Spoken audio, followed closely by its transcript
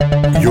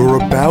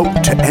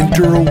about to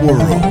enter a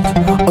world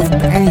of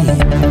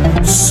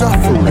pain,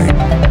 suffering,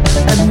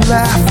 and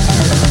laughter.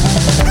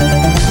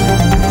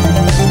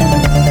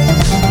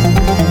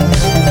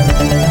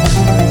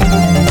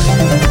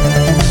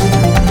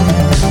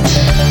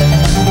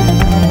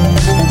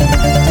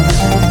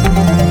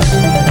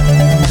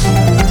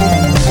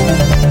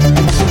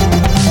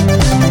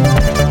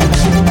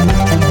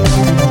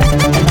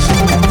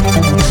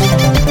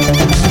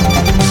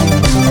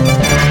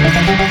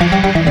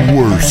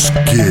 Worst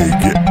gig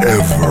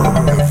ever.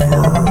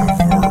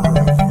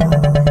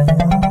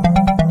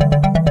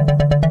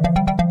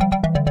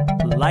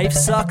 Life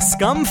sucks,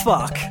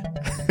 scumfuck.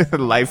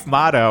 Life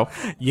motto.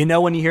 You know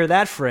when you hear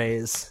that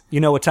phrase, you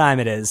know what time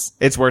it is.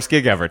 It's worst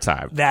gig ever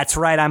time. That's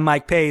right, I'm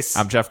Mike Pace.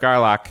 I'm Jeff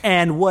Garlock.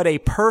 And what a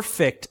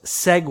perfect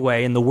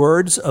segue, in the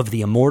words of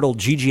the immortal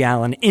Gigi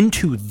Allen,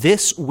 into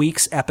this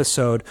week's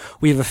episode.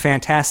 We have a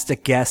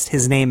fantastic guest.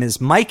 His name is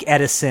Mike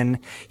Edison.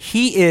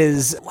 He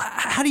is,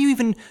 how do you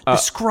even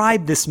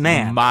describe this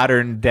man?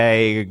 Modern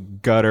day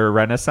gutter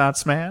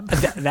Renaissance man.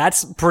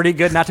 That's pretty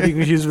good, not to be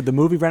confused with the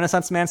movie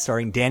Renaissance Man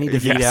starring Danny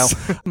DeVito.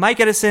 Yes. Mike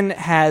Edison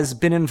has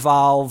been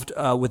involved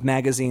with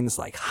magazines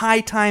like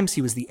High Times.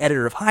 He was the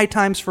editor of High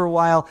Times for a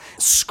while.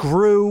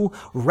 Screw,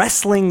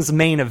 Wrestling's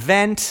Main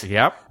Event.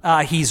 Yep.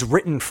 He's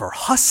written for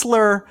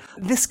Hustler.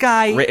 This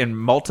guy... Written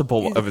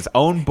multiple of his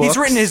own books. He's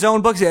written his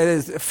own books. He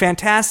has a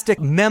fantastic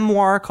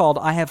memoir called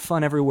I Have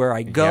Fun Everywhere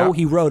I Go. Yep.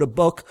 He wrote a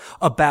book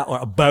about...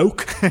 Or a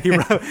book?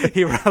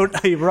 he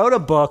wrote a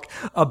book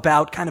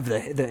about kind of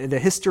the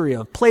history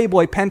of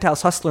Playboy,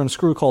 Penthouse, Hustler, and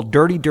Screw called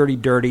Dirty, Dirty,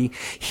 Dirty.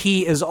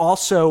 He is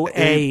also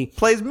He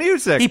plays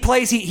music.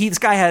 This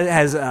guy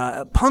has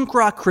punk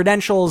rock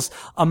credentials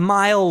a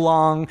mile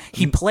long.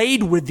 He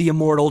played with the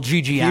immortal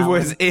Gigi Allen. He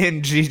was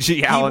in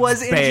Gigi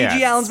Allen's band.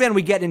 Gigi Allen's band.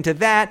 We get into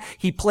that.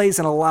 He plays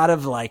in a lot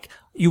of, like,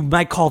 you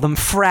might call them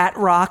frat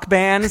rock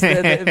bands.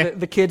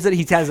 The kids that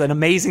he has an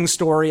amazing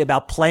story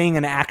about playing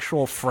an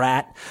actual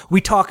frat.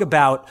 We talk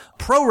about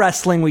pro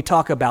wrestling. We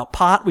talk about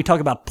pot. We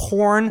talk about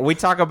porn. We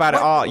talk about it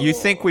all. You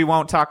think we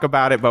won't talk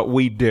about it, but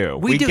we do.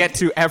 We do. get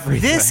to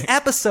everything. This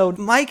episode,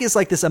 Mike is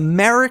like this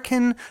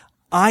American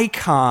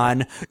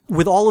icon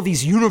with all of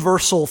these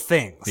universal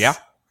things. Yeah.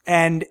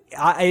 And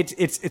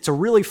it's a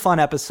really fun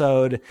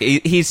episode.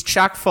 He's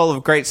chock full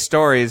of great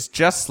stories,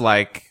 just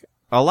like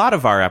a lot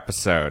of our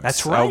episodes.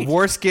 That's right.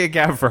 Worst gig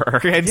ever.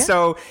 And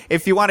so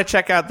if you want to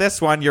check out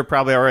this one, you're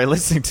probably already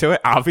listening to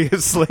it,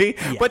 obviously.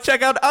 Yes. But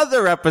check out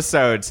other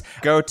episodes.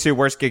 Go to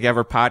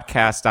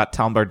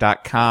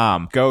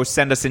worstgigeverpodcast.tumblr.com. Go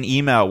send us an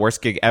email,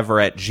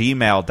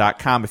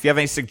 worstgigever@gmail.com. If you have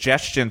any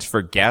suggestions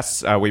for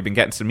guests, we've been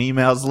getting some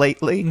emails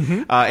lately.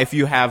 Mm-hmm. If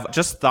you have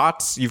just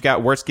thoughts, you've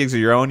got worst gigs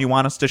of your own you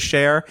want us to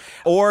share,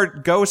 or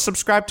go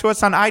subscribe to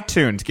us on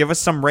iTunes. Give us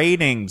some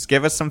ratings.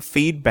 Give us some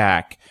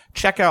feedback.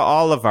 Check out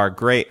all of our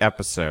great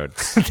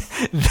episodes.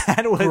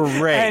 That was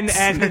great.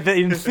 And the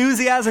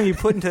enthusiasm you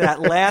put into that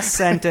last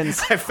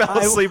sentence. I fell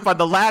asleep on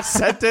the last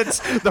sentence.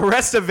 The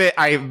rest of it,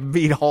 I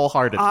mean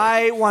wholeheartedly.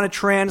 I want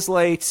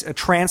to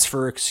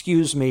transfer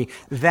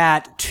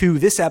that to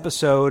this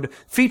episode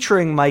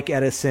featuring Mike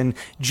Edison,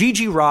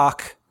 Gigi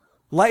Rock,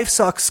 Life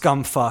Sucks,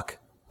 Scumfuck.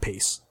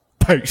 Peace.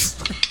 Peace.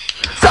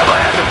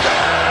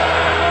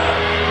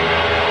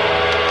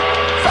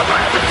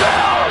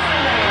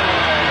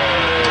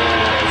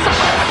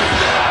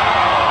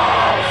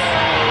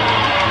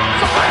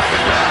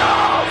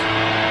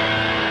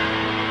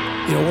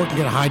 You know, working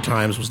at High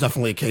Times was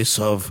definitely a case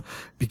of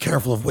be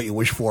careful of what you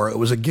wish for. It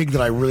was a gig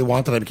that I really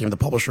wanted. I became the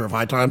publisher of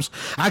High Times.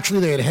 Actually,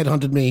 they had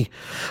headhunted me,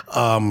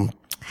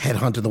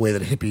 headhunt in the way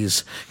that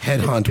hippies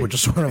headhunt, which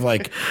is sort of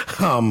like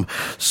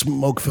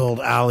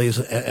smoke-filled alleys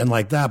and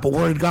like that. But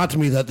word got to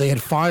me that they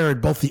had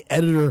fired both the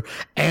editor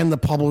and the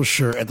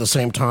publisher at the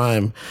same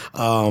time.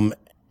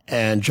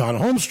 And John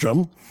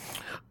Holmstrom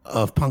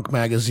of Punk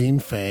Magazine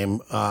fame,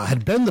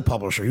 had been the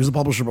publisher. He was the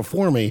publisher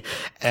before me,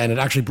 and it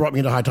actually brought me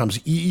into High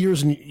Times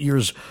years and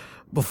years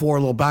before. A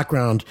little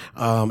background.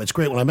 It's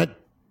great. When I met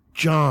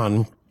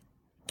John,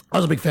 I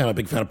was a big fan of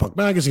Punk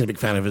Magazine, a big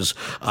fan of his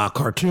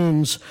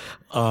cartoons,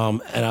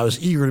 and I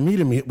was eager to meet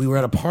him. We were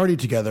at a party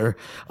together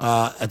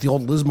at the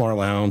old Lismar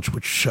Lounge,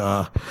 which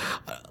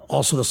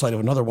also the site of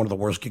another one of the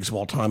worst gigs of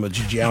all time, a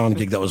Gigi Allen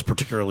gig that was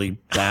particularly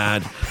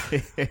bad.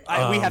 We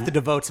have to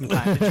devote some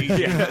time to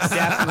Gigi.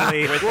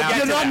 Definitely.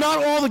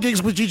 Not all the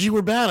gigs with Gigi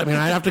were bad. I mean,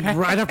 I'd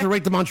have to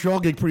rate the Montreal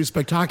gig pretty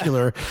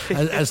spectacular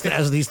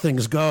as these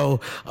things go.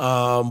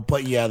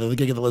 But yeah, the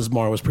gig at the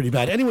Lismar was pretty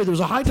bad. Anyway, there was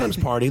a High Times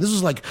party. This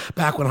was like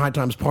back when High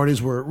Times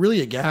parties were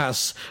really a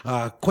gas,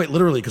 quite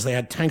literally, because they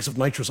had tanks of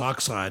nitrous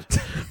oxide.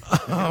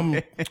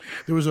 There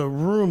was a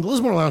room. The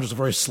Lismar Lounge was a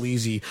very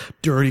sleazy,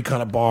 dirty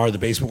kind of bar. The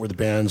basement where the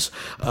bands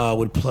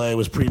would play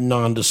was pretty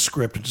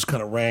nondescript and just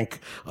kind of rank.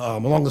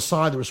 Along the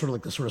side, there was sort of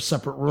like this sort of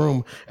separate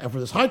room. And for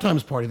this High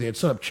Times party, they had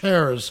set up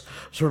chairs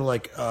sort of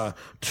like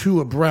two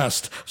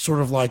abreast,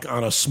 sort of like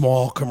on a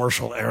small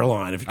commercial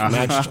airline, if you can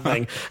imagine such a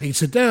thing. And you'd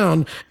sit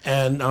down,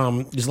 and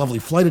these lovely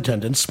flight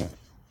attendants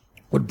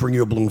would bring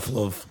you a balloon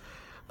full of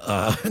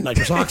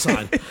nitrous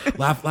oxide,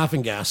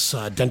 laughing gas,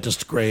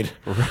 dentist grade,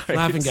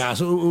 laughing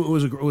gas. It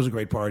was a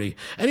great party.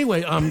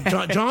 Anyway,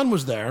 John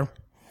was there.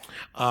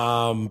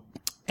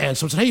 And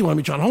so I said, hey, you want to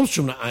meet John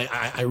Holmstrom?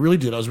 I really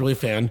did. I was really a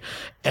fan.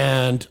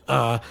 And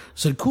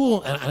said,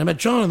 cool. And I met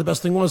John, and the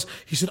best thing was,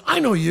 he said, I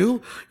know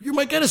you. You're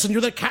Mike Edison.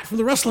 You're that cat from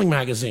the wrestling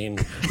magazine.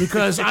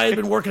 Because I had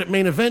been working at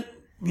Main Event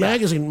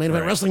magazine, Main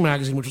Event Wrestling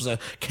magazine, which was a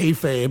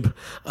kayfabe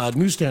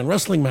newsstand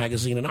wrestling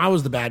magazine, and I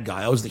was the bad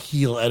guy. I was the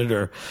heel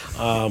editor,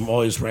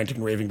 always ranting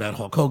and raving about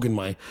Hulk Hogan,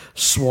 my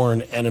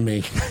sworn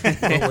enemy.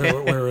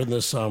 we're in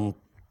this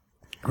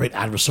great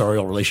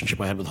adversarial relationship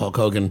I had with Hulk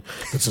Hogan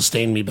that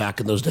sustained me back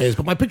in those days.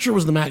 But my picture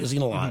was in the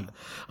magazine a lot.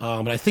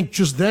 And I think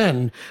just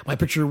then, my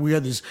picture, we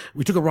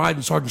took a ride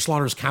in Sergeant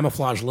Slaughter's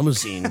camouflage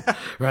limousine,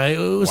 right? It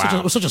was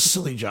such a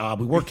silly job.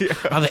 We worked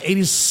on the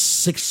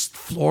 86th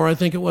floor, I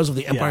think it was, of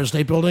the Empire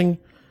State Building.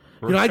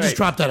 You know, I just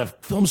dropped out of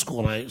film school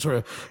and I sort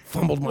of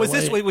fumbled my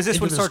way. Was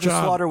this when Sergeant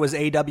Slaughter was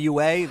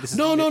AWA?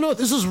 No.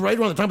 This is right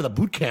around the time of the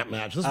boot camp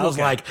match. This was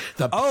like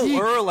the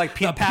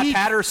peak, Pat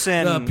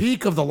Patterson, the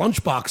peak of the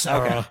lunchbox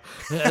era.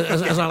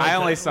 As I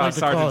only saw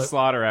Sergeant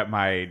Slaughter at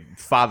my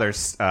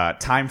father's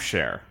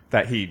timeshare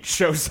that he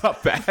shows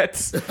up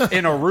at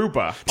in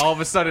Aruba. All of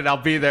a sudden, I'll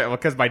be there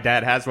because my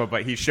dad has one,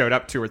 but he showed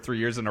up 2 or 3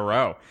 years in a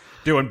row,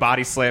 doing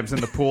body slams in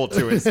the pool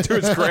to his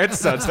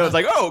grandson. So I was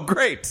like, oh,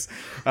 great.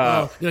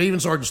 Even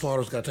Sergeant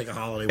Slaughter's got to take a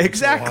holiday.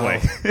 Exactly.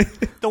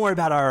 Don't worry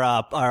about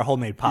our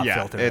homemade pop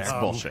filter. It's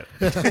bullshit.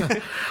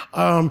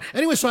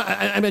 Anyway, so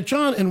I met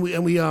John and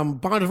we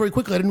bonded very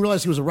quickly. I didn't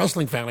realize he was a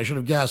wrestling fan. I should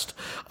have guessed.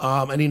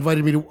 And he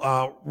invited me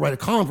to write a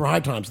column for High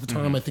Times. At the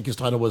time, I think his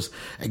title was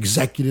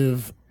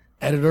executive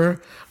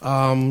editor.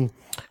 And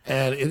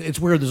it's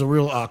weird. There's a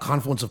real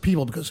confluence of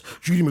people because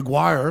Judy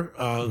McGuire,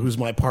 who's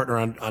my partner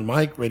on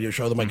my radio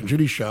show, the Mike and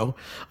Judy show,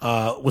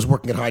 was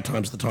working at High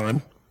Times at the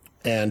time.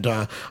 And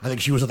I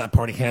think she was at that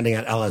party handing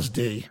out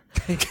LSD.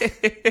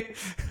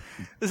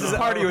 This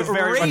party was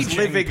very much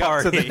living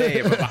up to the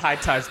name of a High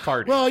Times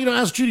party. Well,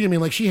 ask Judy. I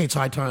mean, she hates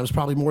High Times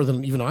probably more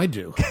than even I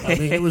do. I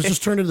mean, it was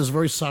just turned into this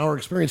very sour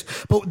experience.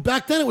 But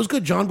back then it was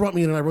good. John brought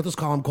me in and I wrote this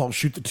column called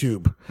Shoot the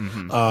Tube.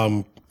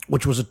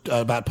 Which was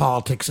about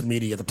politics and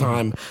media at the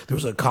time. There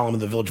was a column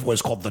in the Village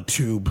Voice called The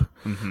Tube.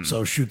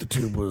 So Shoot the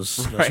Tube was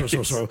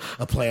sort of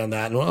a play on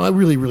that. And I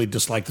really, really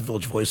disliked the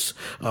Village Voice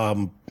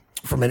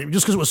for many,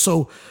 just because it was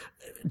so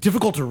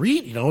difficult to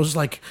read. It was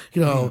like,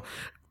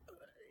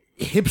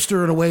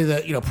 hipster in a way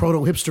that,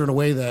 proto-hipster in a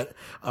way that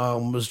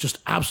was just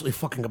absolutely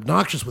fucking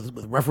obnoxious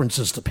with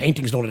references to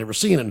paintings no one had ever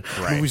seen and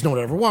movies no one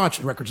had ever watched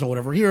and records no one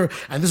ever hear.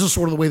 And this is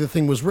sort of the way the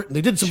thing was written. They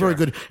did some very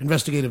good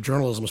investigative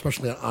journalism,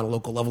 especially on a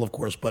local level, of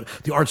course, but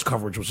the arts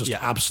coverage was just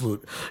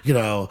absolute,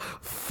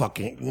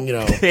 fucking,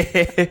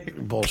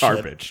 bullshit.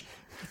 Garbage.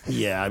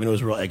 Yeah, I mean, it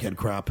was real egghead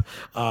crap,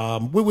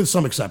 with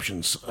some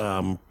exceptions.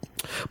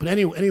 But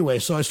anyway,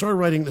 so I started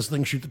writing this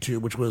thing, Shoot the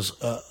Tube, which was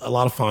a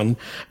lot of fun.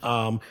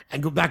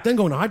 And back then,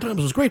 going to High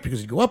Times was great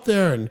because you'd go up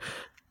there and,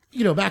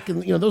 back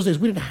in, those days,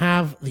 we didn't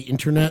have the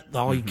internet that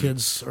all you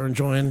kids are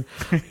enjoying,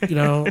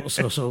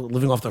 so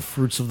living off the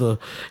fruits of the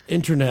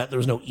internet, there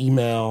was no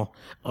email.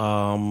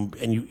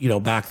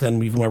 And back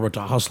then, even when I wrote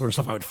to Hustler and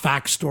stuff, I would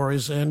fax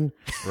stories in.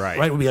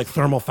 Right. It would be like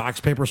thermal fax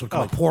paper, so it would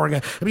come pouring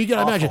out. I mean, you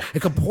gotta imagine,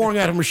 it come pouring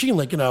out of a machine,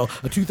 like, a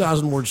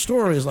 2,000 word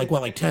story is like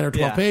 10 or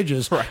 12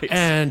 pages. Right.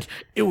 And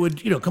it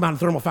would, come out in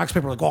thermal fax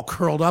paper, like all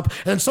curled up.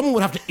 And then someone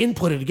would have to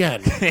input it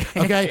again.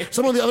 Okay.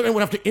 Someone on the other end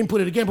would have to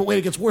input it again, but wait,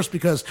 it gets worse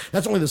because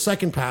that's only the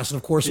second pass. And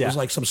of course, it was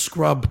like some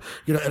scrub,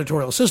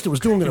 editorial assistant was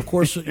doing it. Of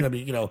course,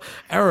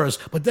 errors.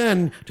 But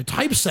then to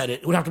typeset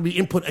it, it would have to be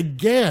input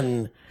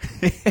again.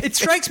 It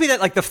strikes me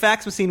that the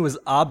fax machine was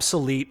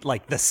obsolete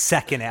the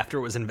second after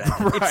it was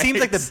invented. It seems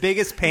like the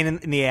biggest pain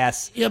in the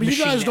ass. Yeah, but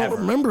you guys don't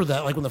remember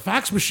that. When the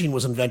fax machine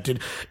was invented,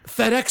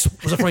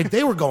 FedEx was afraid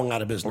they were going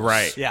out of business.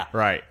 Right. Yeah.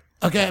 Right.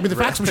 Okay, I mean the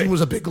fax machine I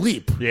used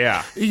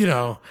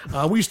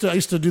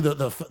to do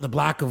the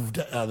black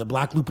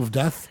loop of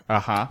death.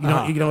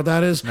 You know what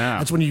that is? No.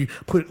 That's when you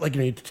put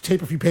you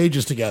tape a few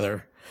pages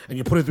together and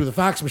you put it through the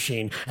fax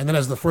machine, and then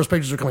as the first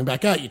pages are coming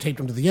back out, you tape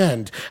them to the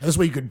end. And this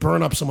way you could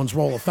burn up someone's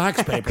roll of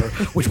fax paper,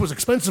 which was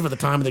expensive at the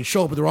time, and they'd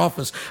show up at their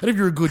office, and if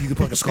you were good, you could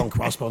put a skull and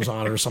crossbones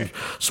on it or some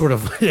sort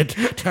of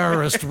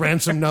terrorist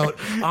ransom note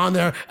on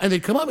there, and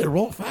they'd come up, and a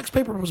roll of fax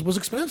paper was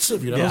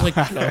expensive, It was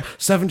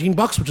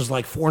 $17, which is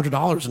like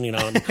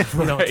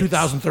 $400 in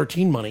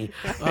 2013 money.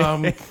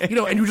 And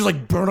you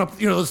just burn up,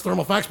 those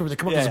thermal fax paper, they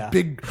come up with this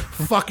big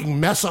fucking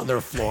mess on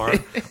their floor.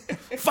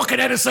 Fucking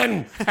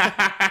Edison!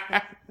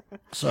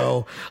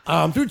 So,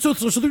 through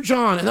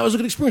John, and that was a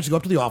good experience to go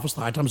up to the office,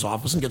 the High Times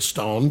office, and get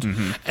stoned.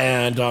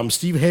 And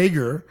Steve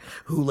Hager,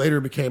 who later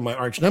became my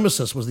arch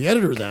nemesis, was the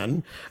editor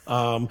then.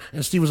 And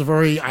Steve was a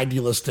very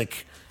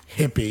idealistic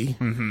hippie.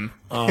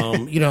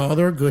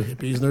 There are good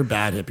hippies and there are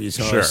bad hippies.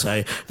 So I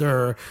say there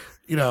are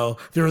You know,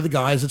 there are the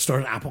guys that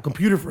started Apple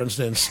Computer, for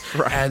instance.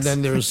 Right. And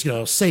then there's,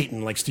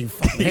 Satan, like Steve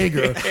fucking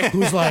Hager,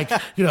 who's like,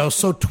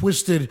 so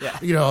twisted,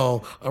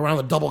 around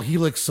the double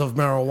helix of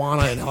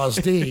marijuana and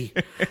LSD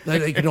that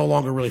they can no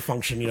longer really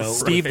function,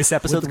 Steve, this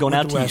episode's going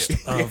out to you. With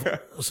the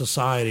rest of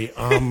society.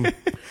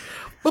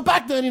 But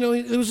back then,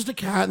 it was just a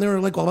cat, and they were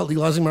like all about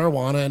legalizing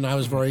marijuana, and I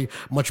was very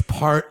much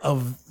part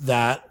of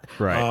that.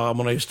 Right.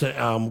 When I used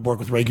to work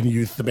with Reagan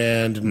Youth, the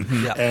band,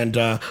 and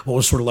what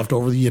was sort of left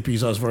over the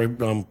Yippies, I was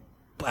very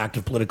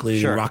active politically,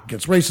 Sure. rock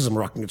against racism,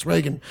 rock against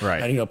Reagan,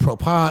 Right. and pro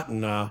pot,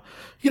 and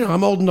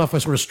I'm old enough. I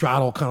sort of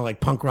straddle kind of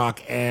like punk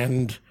rock,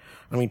 and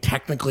I mean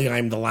technically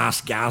I'm the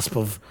last gasp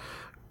of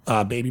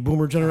baby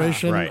boomer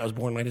generation. Right. I was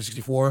born in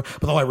 1964,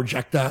 but though I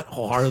reject that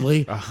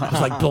wholeheartedly, because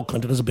like Bill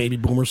Clinton is a baby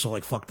boomer, so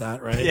like fuck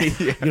that, right?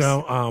 Yes.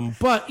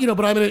 But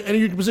I'm in a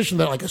unique position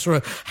that like I sort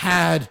of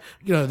had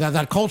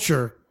that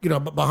culture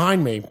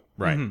behind me.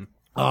 Right.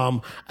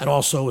 And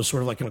also was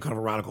sort of like kind of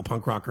a radical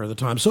punk rocker at the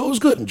time, so it was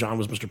good. And John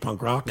was Mr.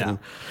 Punk Rock, and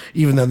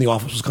even then the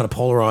office was kind of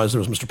polarized. There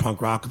was Mr.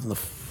 Punk Rock and the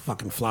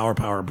fucking Flower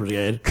Power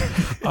Brigade.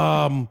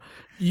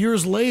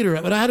 Years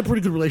later, but I had a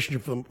pretty good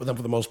relationship with them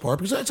for the most part,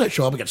 because I'd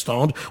show up and get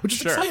stoned, which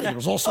is exciting. It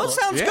was also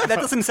sounds good. That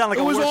doesn't sound like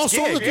it a was worse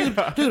also gig.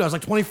 dude, I was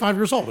like 25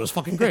 years old. It was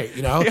fucking great,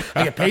 I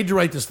get paid to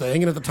write this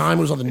thing, and at the time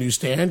it was on the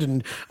newsstand,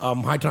 and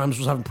High Times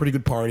was having pretty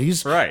good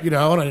parties, Right. and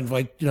I'd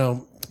invite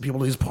people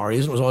to these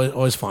parties, and it was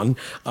always fun.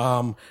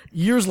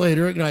 Years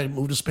later, I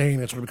moved to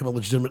Spain and sort of become a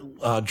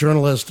legitimate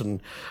journalist,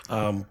 and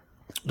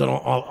done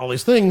all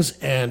these things,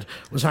 and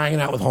was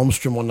hanging out with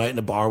Holmstrom one night in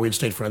a bar. We had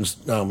stayed friends,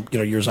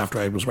 years after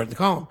I was writing the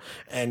column,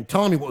 and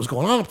telling me what was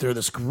going on up there,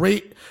 this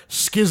great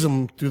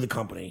schism through the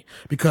company,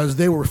 because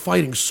they were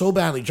fighting so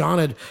badly. John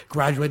had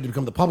graduated to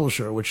become the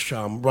publisher, which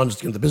runs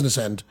the business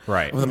end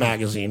Right. of the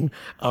magazine.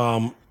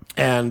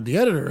 And the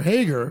editor,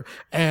 Hager,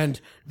 and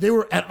they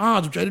were at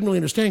odds, which I didn't really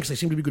understand because they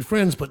seemed to be good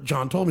friends, but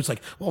John told me, it's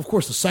like, well, of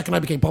course, the second I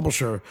became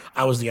publisher,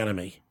 I was the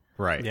enemy.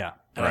 Right. Yeah.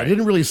 And I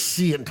didn't really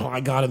see it until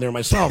I got in there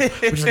myself,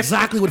 which is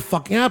exactly what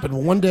fucking happened.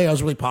 One day I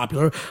was really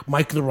popular.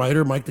 Mike the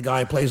writer, Mike the guy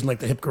who plays in like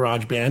the hip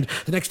garage band.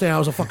 The next day I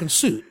was a fucking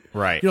suit.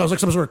 Right. I was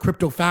like some sort of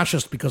crypto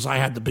fascist because I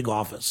had the big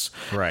office.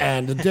 Right.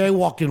 And the day I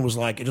walked in was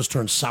like, it just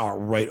turned sour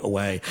right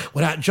away.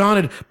 John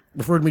had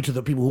referred me to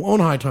the people who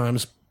own High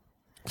Times,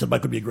 said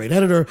Mike would be a great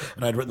editor,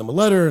 and I'd written them a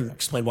letter and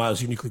explained why I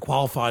was uniquely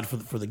qualified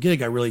for the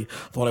gig. I really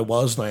thought I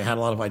was, and I had a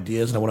lot of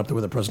ideas, and I went up there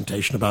with a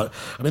presentation about,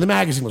 the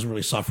magazine was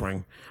really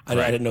suffering. I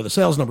didn't know the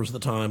sales numbers at the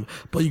time,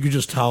 but you could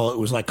just tell it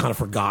was like kind of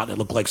forgotten. It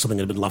looked like something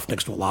that had been left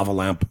next to a lava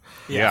lamp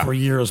for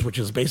years, which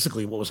is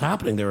basically what was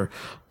happening. They were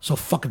so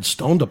fucking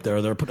stoned up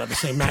there. They were putting out the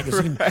same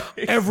magazine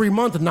every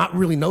month and not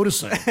really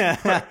noticing.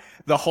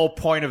 The whole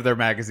point of their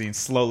magazine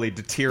slowly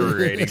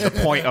deteriorating the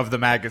point of the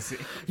magazine.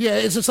 Yeah,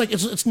 it's like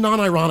it's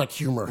non-ironic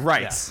humor.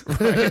 Right.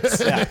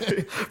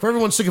 For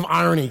everyone sick of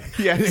irony,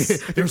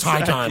 Yes. there's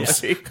High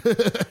Times.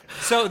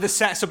 So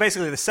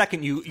basically, the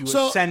second you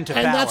ascend to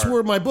and power, that's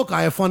where my book,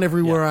 I Have Fun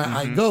Everywhere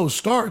I Go,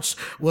 starts.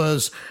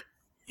 Was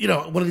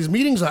one of these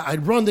meetings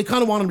I'd run. They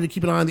kind of wanted me to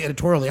keep an eye on the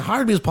editorial. They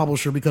hired me as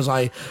publisher because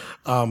I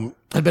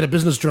had been a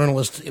business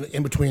journalist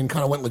in between,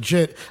 kind of went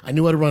legit. I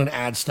knew how to run an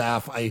ad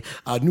staff. I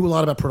knew a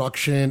lot about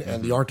production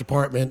and the art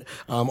department.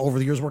 Over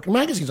the years working in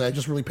magazines, I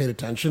just really paid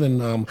attention,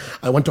 and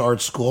I went to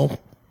art school.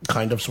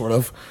 Kind of, sort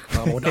of.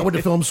 I went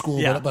to film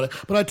school,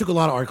 but I took a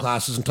lot of art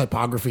classes and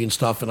typography and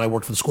stuff, and I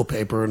worked for the school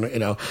paper, and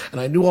and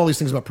I knew all these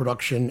things about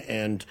production,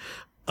 and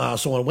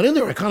so when I went in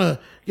there, I kind of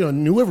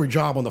knew every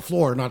job on the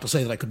floor. Not to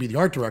say that I could be the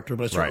art director,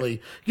 but I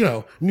certainly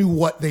knew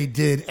what they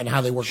did and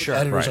how they worked with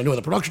editors. Right. I knew how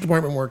the production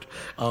department worked.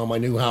 I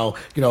knew how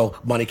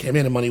money came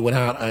in and money went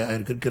out. I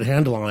had a good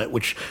handle on it.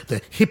 Which the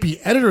hippie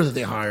editor that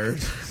they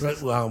hired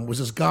was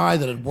this guy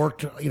that had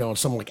worked on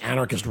some like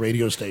anarchist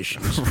radio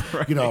stations.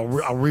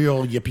 A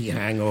real yippie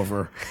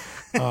hangover.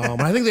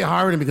 I think they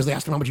hired him because they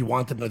asked him how much he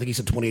wanted, and I think he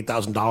said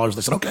 $28,000.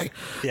 They said, okay.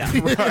 Yeah.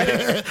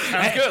 Right.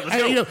 Sounds good.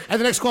 Let's go. And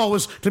the next call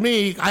was to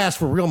me. I asked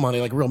for real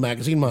money, like real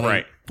magazine money,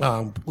 Right.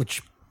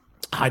 Which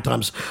High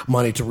Times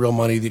money to real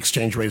money, the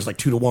exchange rate is like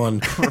 2 to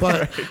 1.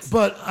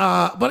 But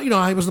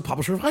I was the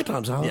publisher of High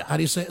Times. How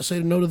do you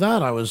say no to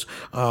that? I was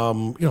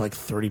like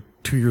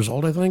 32 years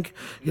old, I think.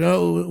 It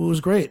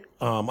was great.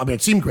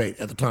 It seemed great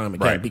at the time.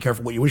 Again, Right. Be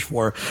careful what you wish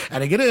for.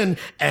 And I get in,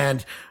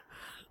 and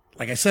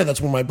like I said,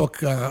 that's when my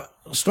book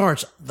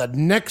starts. The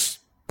next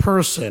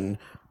person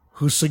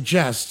who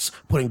suggests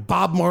putting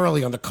Bob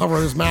Marley on the cover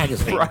of his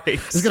magazine Right.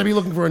 is going to be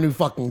looking for a new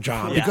fucking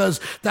job, because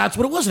that's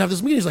what it was. And have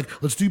this meeting, he's like,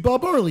 let's do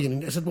Bob Marley.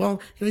 And I said,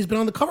 well, he's been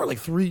on the cover like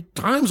 3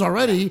 times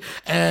already,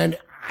 and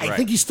I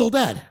think he's still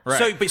dead.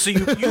 Right. So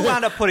you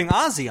wound up putting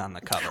Ozzy on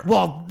the cover.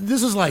 Well,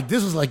 this is like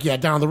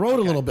down the road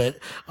a little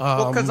bit.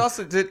 Because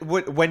also,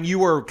 when you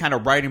were kind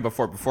of writing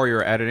before you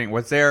were editing,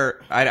 was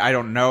there? I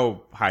don't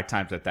know High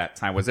Times at that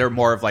time. Was there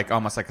more of like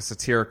almost like a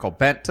satirical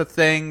bent to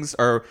things,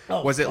 or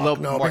was it a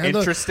little more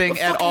interesting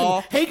at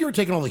all? Hager had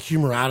taken all the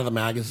humor out of the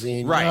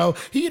magazine. Right.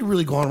 He had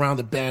really gone around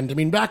the bend.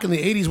 Back in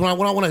the 80s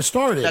when I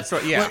started. That's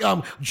right. Yeah.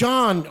 Like,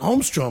 John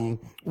Holmstrom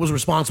was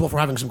responsible for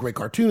having some great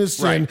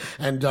cartoonists Right. in,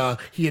 and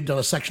he had done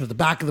a section at the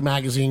back of the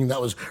magazine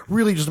that was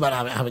really just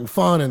about having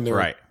fun, and there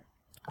Right.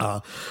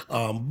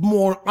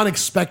 more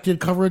unexpected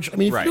coverage. I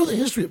mean, if Right. you know the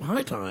history of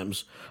High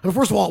Times, I mean,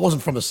 first of all, it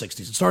wasn't from the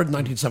 60s. It started in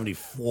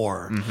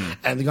 1974.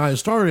 And the guy who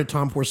started it,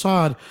 Tom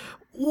Porsad,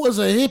 was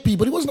a hippie,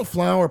 but he wasn't a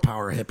flower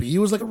power hippie. He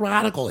was like a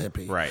radical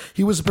hippie. Right.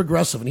 He was a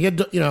progressive. And he had,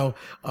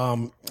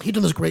 he'd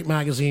done this great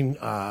magazine,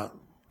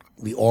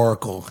 The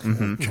Oracle.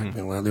 Check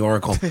me out, The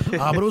Oracle.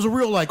 But it was a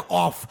real, like,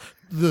 off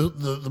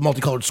the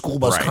multicolored school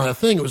bus Right. kind of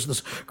thing. It was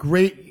this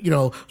great,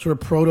 sort of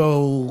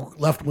proto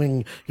left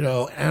wing,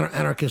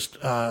 anarchist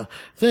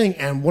thing.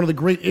 And one of the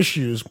great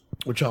issues,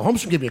 which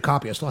Holmstrom gave me a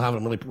copy, I still have it.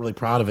 I'm really, really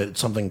proud of it.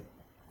 It's something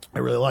I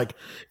really like.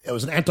 It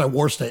was an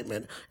anti-war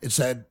statement. It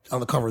said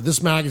on the cover,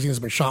 "This magazine has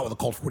been shot with a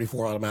Colt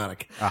 44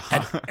 automatic."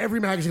 And every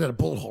magazine had a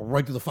bullet hole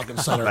right through the fucking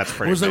center. That's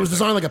pretty it was amazing.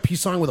 designed like a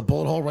peace sign with a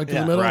bullet hole right through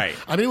the middle. Right.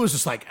 I mean, it was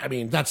just like,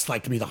 that's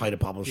like to me the height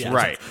of publishing. It's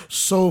Right. like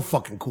so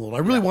fucking cool. And I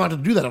really wanted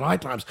to do that at High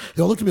Times.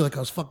 They all looked at me like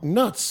I was fucking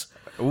nuts.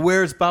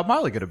 Where's Bob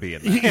Marley going to be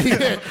in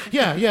that?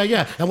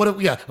 yeah. And what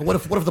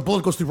if the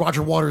bullet goes through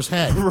Roger Waters'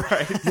 head?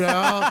 Right. And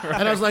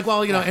I was like,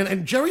 well,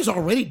 and Jerry's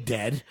already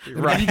dead. I mean,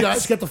 Right. You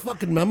guys get the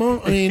fucking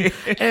memo. I mean,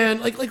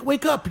 and like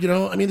wake up.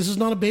 I mean, this is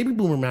not a baby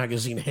boomer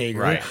magazine, Hager.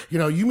 Right.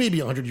 You may be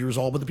 100 years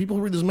old, but the people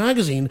who read this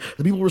magazine,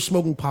 the people who are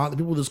smoking pot, the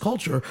people with this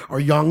culture are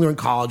young. They're in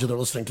college and they're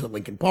listening to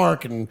Linkin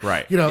Park and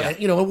Right.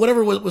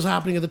 Whatever was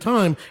happening at the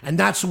time. And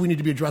that's what we need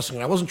to be addressing.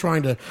 And I wasn't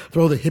trying to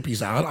throw the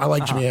hippies out. I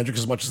like Jimi Hendrix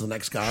as much as the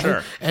next guy.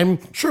 Sure. And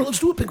sure, let's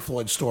do a Pink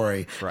Floyd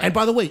story. Right. And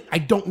by the way, I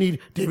don't need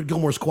David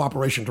Gilmour's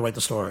cooperation to write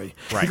the story.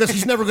 Right. Because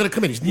he's never going to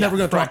come in. He's never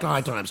going to talk to High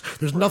Times.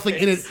 There's nothing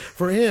in it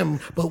for him,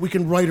 but we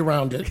can write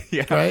around it.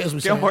 Yeah. Right? As we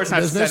Gilmore's say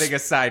in not business. setting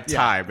aside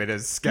time in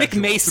his schedule. Nick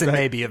Mason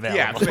may be available.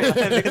 Yeah.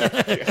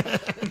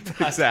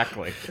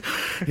 Exactly.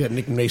 Yeah,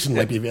 Nick Mason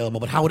might be available,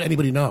 but how would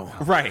anybody know?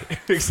 Right.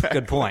 Exactly.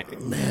 Good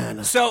point.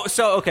 Man. So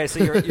okay,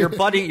 so you're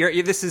buddy. You're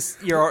just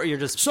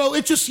So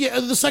it just,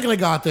 the second I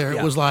got there,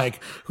 it was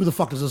like, who the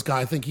fuck does this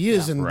guy think he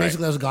is? And right.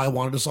 basically, as a guy who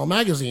wanted to sell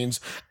magazines,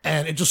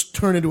 and it just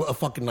turned into a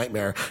fucking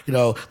nightmare.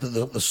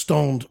 The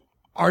stoned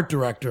art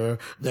director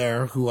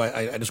there, who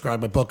I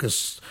described in my book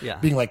as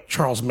being like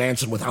Charles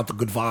Manson without the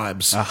good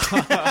vibes.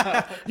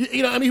 I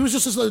mean, he was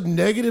just this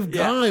negative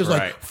guy. He was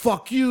right. like,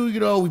 fuck you,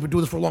 we've been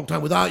doing this for a long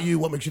time without you.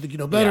 What makes you think you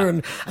know better? Yeah.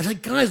 And I was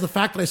like, guys, the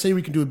fact that I say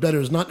we can do it better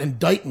is not an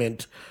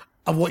indictment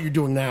of what you're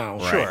doing now.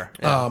 Sure.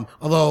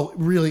 Although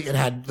really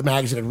the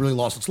magazine had really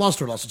lost its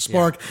luster, lost its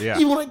spark. Yeah.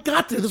 Even when I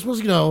got there, this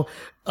was,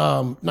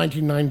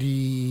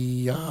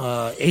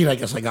 1998, I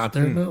guess I got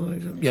there. No,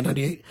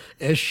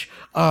 98-ish.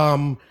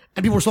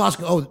 And people were still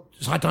asking,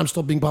 is High Times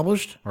still being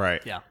published? Right.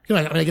 yeah.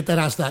 I get that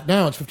asked that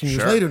now. It's 15 years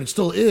Sure. later, and it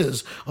still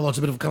is. Although it's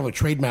a bit of kind of a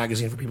trade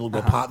magazine for people who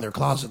go pot in their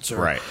closets. Or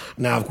Right.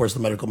 Now, of course, the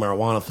medical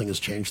marijuana thing has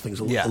changed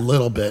things a Yeah.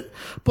 little bit.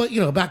 But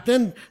back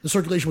then the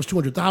circulation was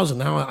 200,000.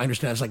 Now I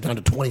understand it's like down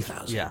to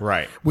 20,000. Yeah.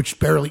 Right. Which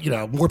barely,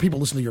 more people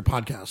listen to your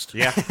podcast.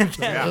 Yeah.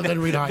 Than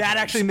read High That Times.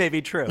 actually may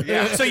be true.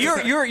 Yeah. So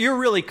you're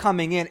really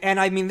coming in, and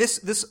I mean this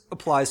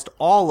applies to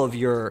all of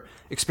your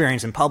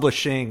experience in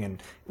publishing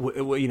and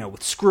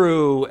with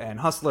Screw and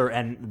Hustler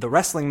and the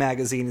wrestling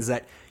magazine, is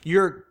that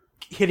you're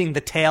hitting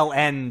the tail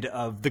end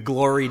of the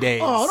glory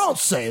days. Oh, don't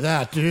say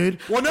that, dude.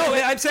 Well, no,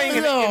 I'm saying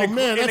in Oh, a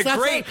man, in a that's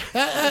great.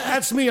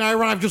 That's me. I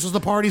arrived just as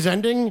the party's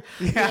ending.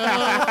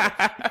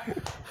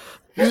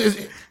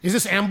 Is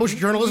this ambush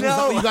journalism? Is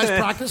that what you guys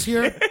practice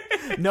here?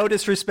 No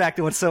disrespect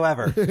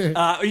whatsoever.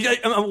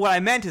 What I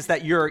meant is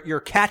that you're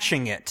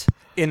catching it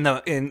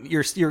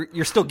you're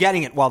still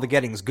getting it while the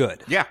getting's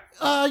good. Yeah.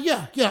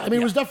 Yeah. I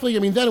mean, it was definitely. I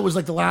mean, then it was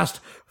like the last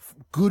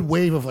good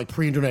wave of like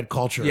pre-internet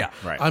culture. Yeah,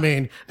 right. I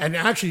mean, and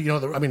actually,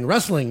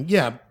 wrestling.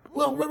 Yeah.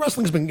 Well,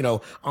 wrestling's been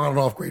on and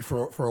off great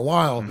for a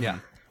while. Yeah.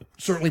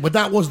 Certainly, but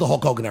that was the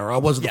Hulk Hogan era. I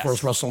wasn't the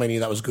Yes. first WrestleMania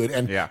that was good.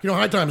 And, Yeah.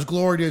 High Times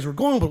glory days were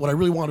gone, but what I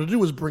really wanted to do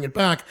was bring it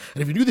back.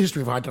 And if you knew the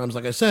history of High Times,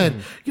 like I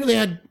said, they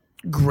had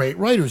great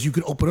writers. You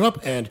could open it up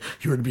and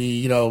here would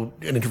be, an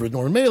interview with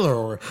Norman Mailer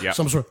or Yeah.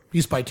 some sort of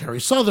piece by Terry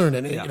Southern.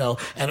 And,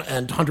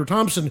 and Hunter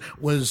Thompson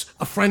was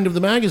a friend of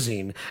the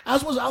magazine,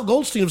 as was Al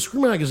Goldstein of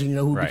Screw Magazine,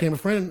 who Right. became a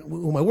friend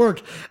with whom I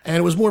worked. And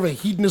it was more of a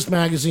hedonist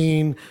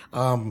magazine.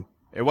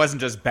 It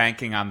wasn't just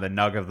banking on the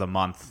nug of the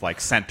month, like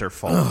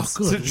centerfolds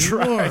Oh,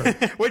 good Lord.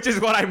 which is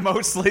what I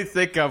mostly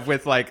think of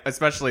with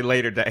especially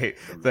later day.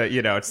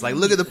 It's like,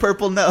 look at the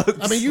purple nugs.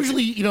 I mean,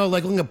 usually,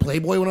 like looking at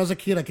Playboy when I was a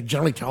kid, I could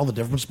generally tell the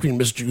difference between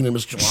Miss June and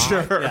Miss July.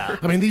 Sure. Yeah.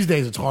 I mean, these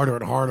days it's harder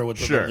and harder with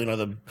the, Sure.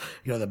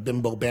 the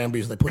bimbo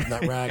bambies they put in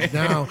that rag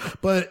now.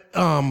 But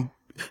Nug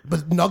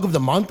of the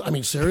Month? I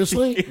mean,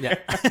 seriously? Yeah.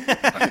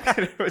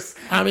 It was,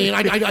 I mean,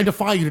 I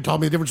defy you to tell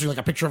me the difference between like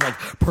a picture of like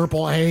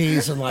Purple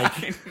Haze and like,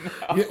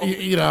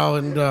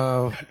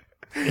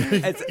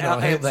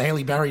 the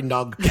Haley Berry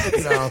Nug,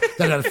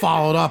 that had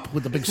followed up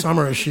with the big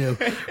summer issue.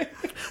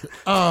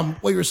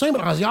 What you were saying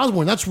about Ozzy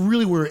Osbourne, that's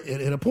really where it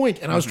hit a point.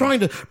 And I was trying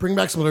to bring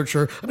back some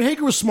literature. I mean,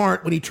 Hager was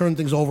smart when he turned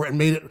things over and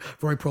made it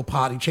very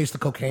pro-pot. He chased the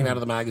cocaine out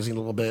of the magazine a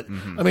little bit.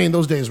 I mean,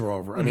 those days were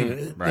over. I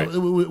mean, Right.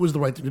 it was the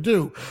right thing to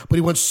do. But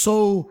he went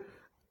so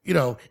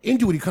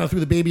into it, he kind of threw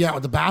the baby out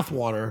with the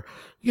bathwater.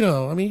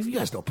 I mean, you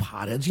guys know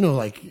potheads.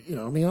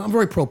 I mean, I'm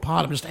very pro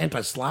pot. I'm just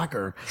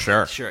anti-slacker.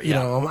 Sure.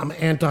 I'm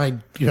anti,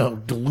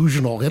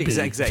 delusional hippie.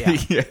 Exactly.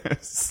 Yeah.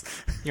 Yes.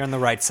 You're on the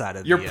right side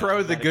of the. You're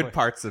pro the good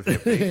parts of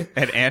hippie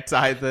and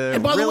anti the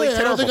And by really the way,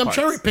 I don't think I'm parts.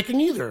 cherry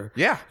picking either.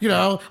 Yeah.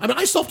 I mean,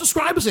 I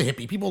self-describe as a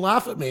hippie. People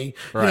laugh at me,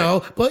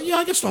 Right. but yeah,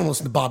 I get stoned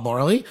listening to Bob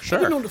Marley. Sure.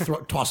 I've been known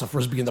to toss a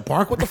frisbee in the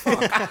park. What the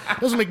fuck?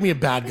 Doesn't make me a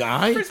bad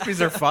guy.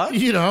 Frisbees are fun.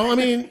 I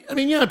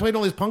mean, yeah, I played in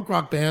all these punk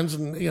rock bands,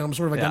 and I'm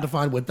sort of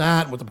identified with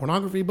that and with the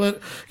pornography.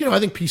 But I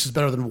think peace is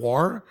better than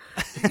war.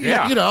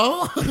 Yeah.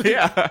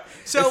 Yeah.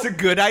 So- it's a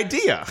good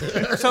idea.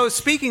 So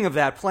speaking of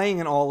that, playing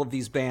in all of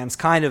these bands,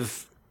 kind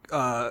of,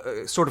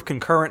 sort of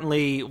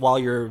concurrently while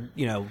you're,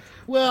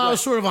 Well, I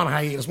was sort of on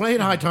hiatus. When I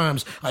hit High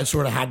Times, I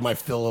sort of had my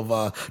fill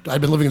of,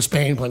 I'd been living in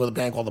Spain playing with a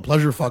band called the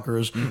Pleasure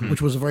Fuckers,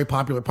 which was a very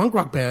popular punk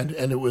rock band,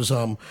 and it was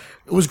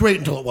great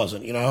until it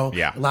wasn't,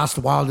 Yeah. It lasted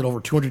a while, did over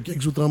 200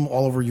 gigs with them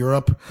all over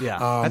Europe. Yeah.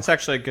 That's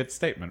actually a good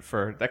statement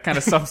that kind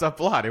of sums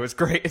up a lot. It was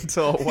great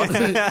until it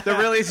wasn't. The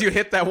really is you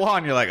hit that wall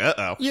and you're like,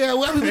 uh-oh. Yeah,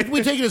 well, I mean,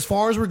 we take it as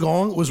far as we're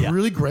going. It was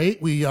really great.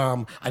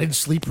 I didn't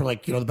sleep for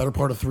the better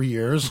part of 3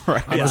 years.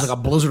 Right. It was like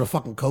a blizzard of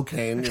fucking cocaine,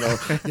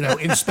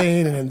 in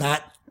Spain and in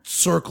that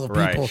circle of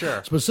Right. people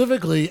Sure.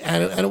 specifically,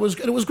 and it was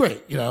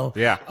great,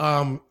 Yeah.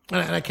 And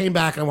I came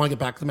back and I want to get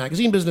back to the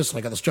magazine business. And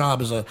I got this job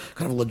as a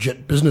kind of a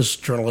legit business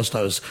journalist.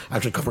 I was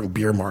actually covering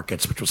beer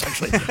markets, which was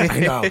actually,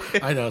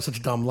 I know,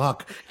 such dumb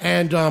luck.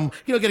 And,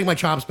 getting my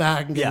chops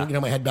back and getting,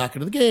 my head back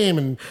into the game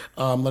and,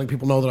 letting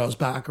people know that I was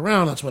back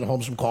around. That's when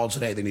Holmstrom called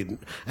today. They needed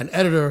an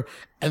editor,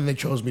 and they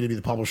chose me to be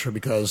the publisher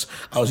because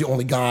I was the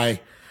only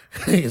guy.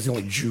 He was the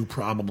only Jew,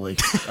 probably,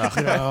 but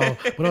I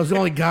was the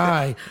only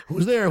guy who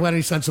was there who had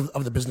any sense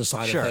of the business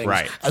side of things,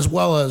 right. as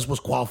well as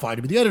was qualified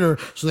to be the editor.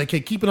 So they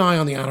could keep an eye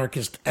on the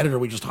anarchist editor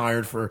we just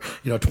hired for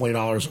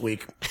 $20 a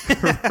week,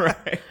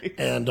 Right.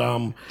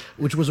 and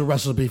which was a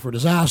recipe for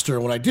disaster.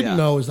 And what I didn't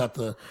know is that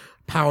the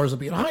powers that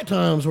be at High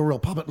Times were real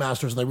puppet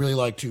masters, and they really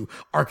like to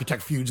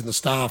architect feuds in the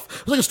staff.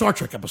 It was like a Star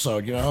Trek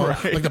episode,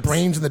 Right. like the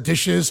brains and the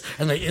dishes,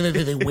 and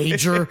they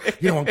wager,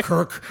 on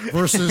Kirk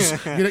versus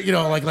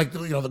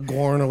the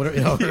Gorn or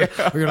whatever,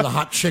 or the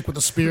hot chick with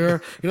the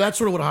spear. That's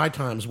sort of what High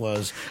Times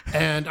was.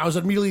 And I was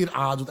immediately at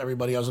odds with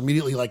everybody. I was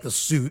immediately like the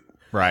suit.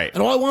 Right.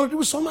 And all I wanted to do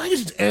was sell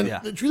magazines. And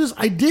the truth is,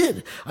 I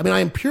did. I mean, I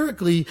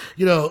empirically,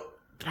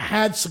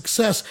 had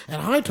success at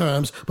High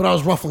Times, but I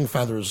was ruffling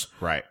feathers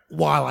Right.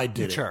 while I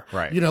did it. Sure.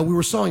 Right. We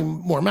were selling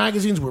more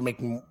magazines, we were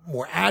making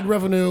more ad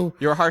revenue.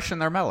 You were harsh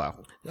and they're mellow.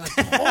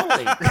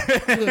 Totally.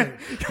 Harsh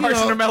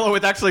and they're mellow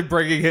with actually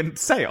bringing in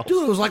sales.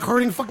 Dude, it was like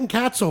herding fucking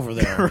cats over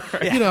there.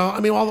 I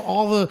mean,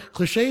 all the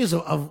cliches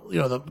of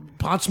the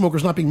pot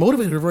smokers not being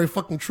motivated are very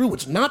fucking true.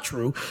 What's not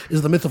true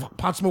is the myth of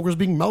pot smokers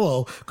being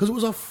mellow, because it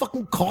was a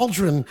fucking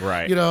cauldron.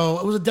 Right. It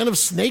was a den of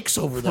snakes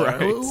over there.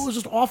 Right. It was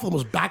just awful. It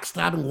was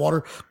backstabbing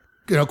water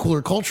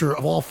cooler culture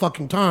of all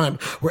fucking time,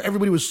 where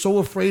everybody was so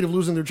afraid of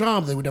losing their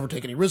job they would never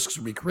take any risks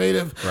or be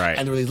creative. Right.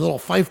 And there were these little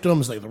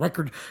fiefdoms, like the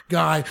record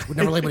guy would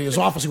never let anybody in his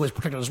office. He always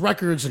protected his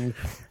records, and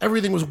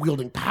everything was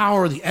wielding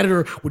power. The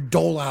editor would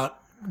dole out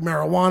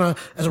marijuana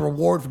as a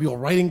reward for people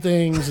writing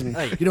things, and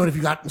and if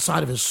you got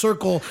inside of his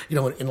circle,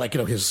 in like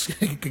his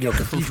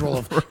cathedral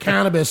of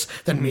cannabis,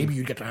 then maybe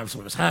you'd get to have some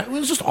of his hat. It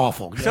was just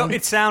awful. So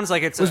it sounds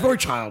like it was very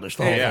childish.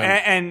 The whole thing.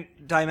 and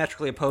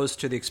diametrically opposed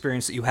to the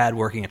experience that you had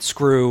working at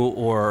Screw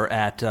or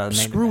at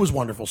Screw was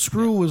wonderful.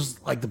 Screw was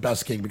like the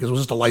best gig because it was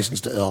just a license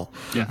to ill.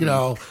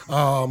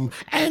 And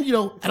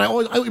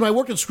I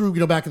worked at Screw,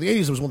 back in the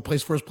 80s. It was one of the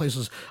first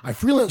places I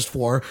freelanced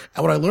for.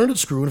 And what I learned at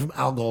Screw, and from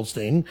Al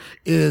Goldstein,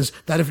 is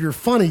that if you're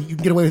funny, you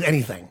can get away with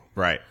anything.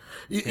 Right.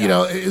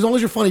 As long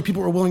as you're funny,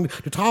 people are willing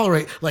to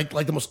tolerate like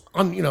the most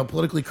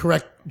politically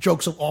correct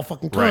jokes of all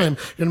fucking time.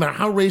 Right. No matter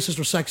how racist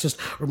or sexist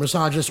or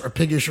misogynist or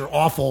piggish or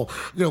awful,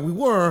 we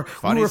were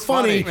Funny's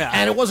funny, funny.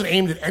 and it wasn't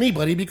aimed at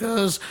anybody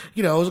because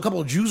it was a couple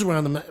of Jews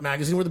around the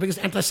magazine who were the biggest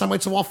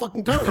anti-Semites of all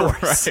fucking time.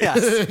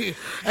 Yes.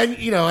 and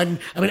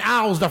I mean,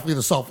 Al was definitely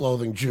the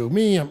self-loathing Jew.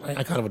 Me,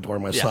 I kind of adore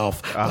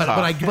myself, but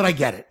I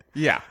get it.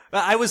 Yeah.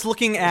 I was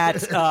looking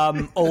at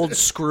old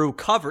Screw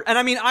cover, and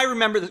I mean, I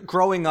remember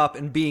growing up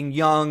and being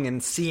young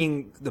and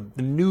seeing the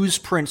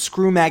newsprint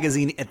Screw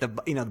magazine at the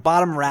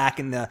bottom rack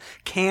in the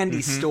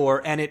candy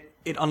store, and it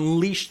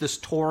unleashed this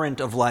torrent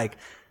of like,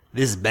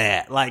 this is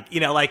bad,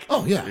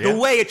 Oh, yeah. the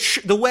way it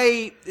should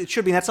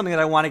be. And that's something that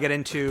I want to get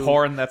into.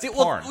 Porn that's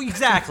porn.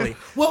 Exactly.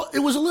 Well, it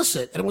was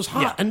illicit and it was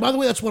hot. Yeah. And by the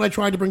way, that's what I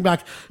tried to bring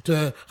back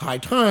to High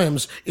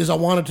Times is I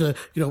wanted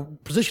to,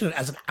 position it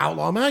as an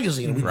outlaw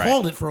magazine. And we Right.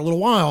 called it for a little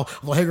while,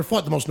 although Hager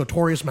fought, the most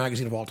notorious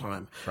magazine of all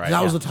time. Right.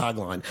 That was the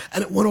tagline.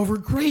 And it went over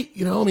great.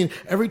 I mean,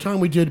 every time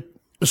we did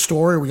a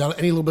story, or we got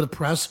any little bit of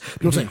press,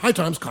 people say, High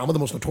Times, comma, the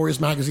most notorious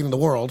magazine in the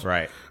world.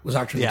 Right. Was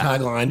actually Yeah.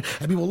 the tagline.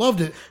 And people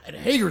loved it. And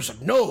Hager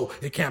said, no,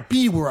 it can't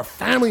be. We're a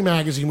family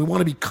magazine. We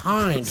want to be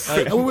kind.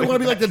 And we want to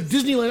be like the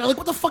Disneyland. I'm like,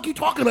 what the fuck are you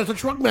talking about? It's a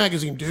truck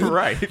magazine, dude.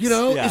 Right. You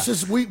know, Yeah. it's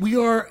just, we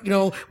are, you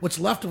know, what's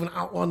left of an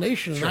outlaw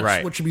nation. And that's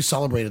Right. what should be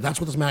celebrated. That's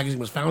what this magazine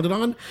was founded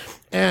on.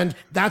 And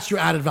that's your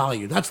added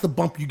value. That's the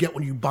bump you get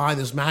when you buy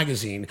this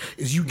magazine,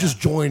 is you just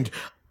joined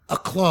a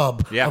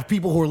club Yeah. of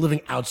people who are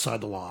living outside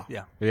the law.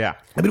 Yeah. Yeah.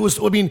 I mean,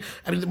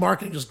 the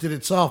marketing just did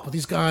itself, but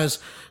these guys,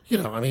 you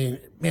know, I mean,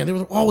 man, they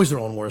were always their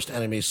own worst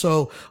enemy.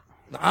 So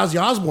the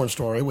Ozzy Osbourne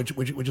story, which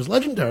is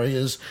legendary,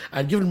 is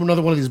I'd given him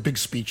another one of these big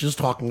speeches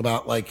talking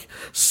about, like,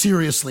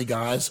 seriously,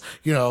 guys,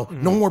 you know,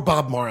 no more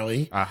Bob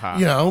Marley,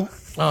 you know,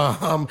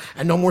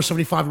 and no more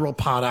 75-year-old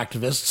pod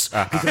activists,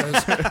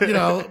 because, you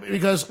know,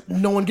 because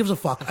no one gives a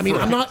fuck. I mean,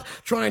 I'm not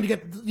trying to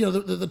get, you know,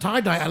 the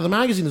tie-dye out of the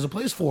magazine. There's a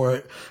place for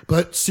it,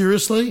 but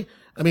seriously,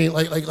 I mean,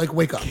 like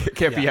wake up. It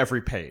can't be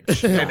every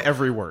page and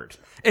every word.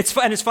 It's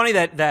funny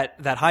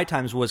that High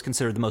Times was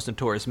considered the most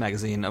notorious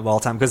magazine of all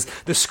time, because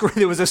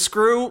there was a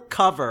screw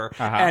cover,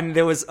 and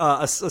there was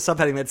a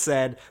subheading that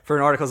said, for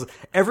an article,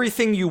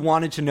 everything you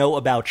wanted to know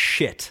about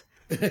shit.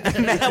 And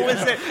that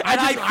was it. And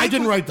I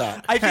didn't write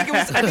that. I think it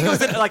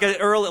was in like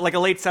a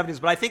late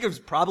 70s, but I think it was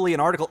probably an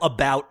article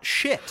about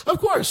shit. Of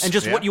course. And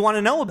just what you want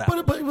to know about.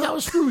 But that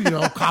was true, you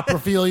know,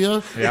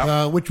 coprophilia,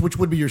 Yeah. which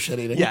would be your shit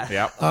eating. Yeah.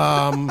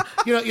 Yeah.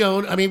 You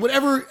know, I mean,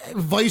 whatever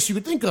vice you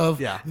could think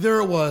of, Yeah. there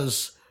it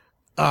was.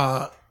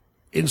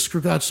 In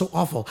Screw God, so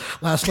awful.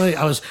 Last night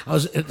I was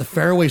at the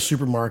Fairway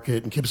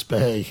supermarket in Kips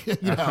Bay. You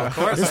know,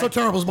 it's so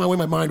terrible. It's my way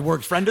my mind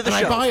works. Friend of the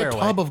and show, I buy Fairway. a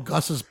tub of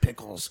Gus's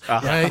pickles,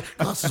 right?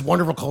 Gus's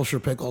wonderful kosher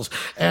pickles,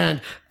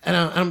 and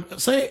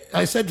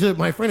I said to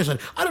my friend, I said,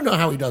 I don't know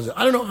how he does it.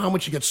 I don't know how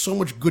much he gets so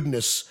much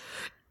goodness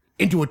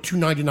into a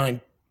 $2.99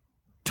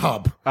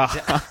 tub.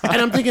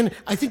 And I'm thinking,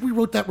 I think we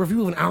wrote that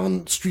review of an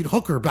Allen Street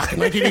hooker back in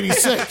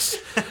 1986.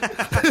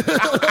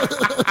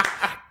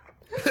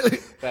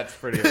 That's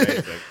pretty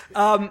amazing.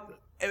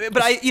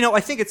 But I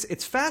think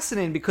it's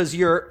fascinating, because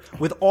you're,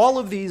 with all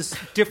of these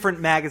different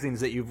magazines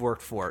that you've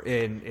worked for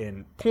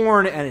in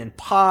porn and in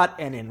pot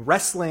and in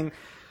wrestling,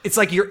 it's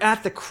like you're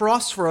at the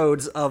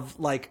crossroads of,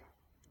 like,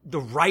 the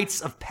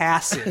rites of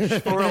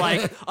passage for,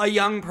 like, a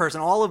young person,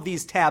 all of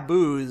these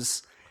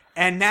taboos.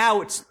 And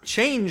now it's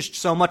changed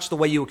so much the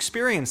way you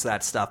experience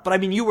that stuff. But I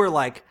mean, you were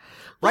like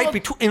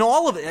in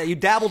all of it. You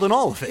dabbled in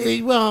all of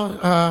it.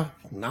 Well,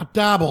 not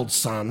dabbled,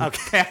 son.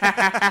 Okay.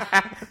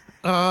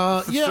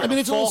 Yeah, I mean,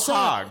 it's all Full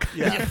sad. hog.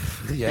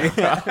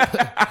 Yeah.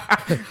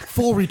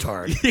 Full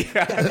retard.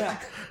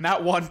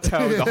 Not one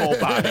toe, the whole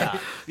body.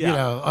 You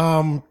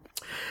know,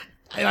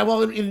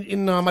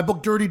 in my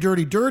book Dirty,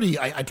 Dirty, Dirty,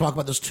 I talk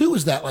about this too,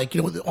 is that, like,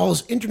 you know, with all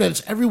this internet,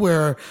 it's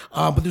everywhere,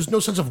 but there's no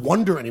sense of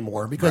wonder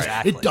anymore, because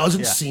it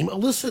doesn't seem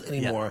illicit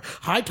anymore.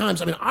 High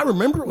Times, I mean, I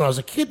remember when I was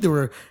a kid, there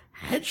were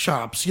head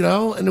shops, you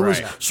know, and it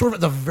was sort of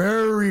at the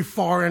very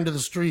far end of the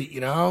street,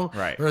 you know,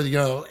 Right. or, you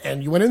know,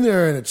 and you went in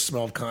there and it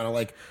smelled kind of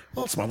like,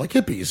 well, it smelled like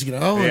hippies, you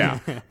know, Yeah.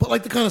 but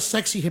like the kind of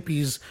sexy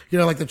hippies, you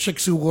know, like the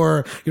chicks who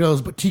wore, you know,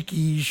 those boutique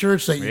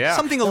shirts that Yeah.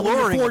 Something that when you're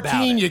alluring 14,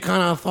 about it. you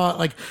kind of thought,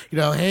 like, you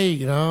know, hey,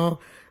 you know,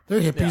 they're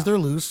hippies, they're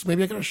loose.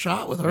 Maybe I got a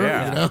shot with her,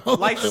 Yeah. you know.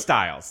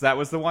 Lifestyles. That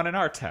was the one in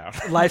our town.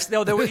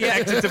 No, there was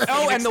Connected to and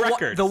Phoenix the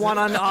Records. the one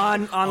on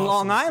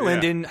Long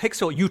Island Yeah. in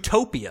Hicksville,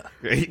 Utopia.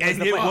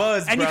 And it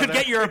was, and you could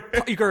brother.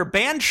 get your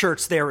band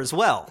shirts there as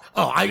well.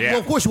 Oh, Yeah.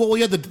 well, of course. Well,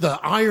 we had the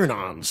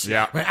iron-ons.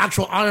 Yeah. Right,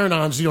 actual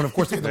iron-ons, you know, and of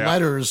course they had the Yeah.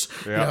 letters.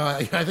 Yeah. You know,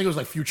 I think it was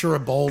like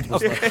Futura Bold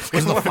was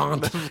the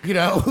font, you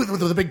know, with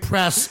the big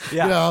press,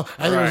 Yeah. you know,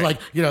 and there was Right. like,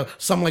 you know,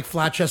 some like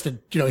flat-chested,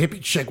 you know,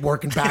 hippie chick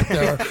working back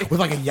there with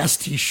like a Yes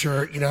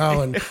t-shirt, you know,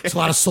 and it's a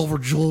lot of silver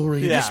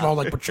jewelry. Yeah. It smelled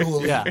like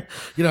patchouli, Yeah.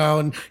 you know,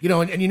 and you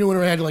knew in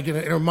her head, like in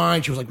her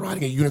mind, she was like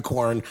riding a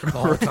unicorn the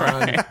whole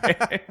time.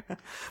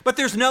 But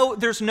there's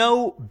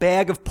no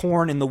bag of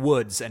porn in the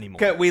woods anymore.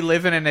 Okay, we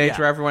live in an age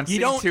where everyone's You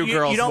seeing don't- two you-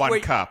 girls, you don't- one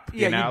wait, cup.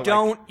 Yeah, you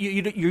know?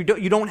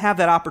 you don't have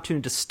that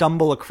opportunity to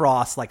stumble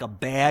across like a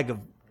bag of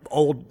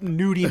old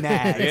nudie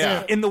mags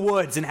Yeah. in the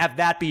woods and have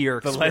that be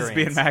your The experience.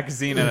 lesbian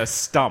magazine and a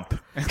stump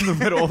in the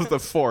middle of the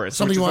forest.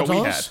 Something which you is want what to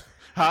we tell had. us?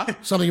 Huh?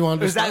 Something you want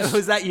to discuss?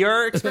 Was that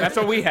your experience? That's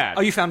what we had.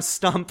 Oh, you found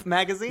Stump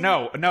magazine?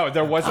 No,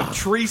 there was a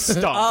tree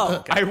stump. Oh,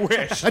 okay. I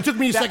wish. That took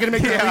me a second to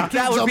make that.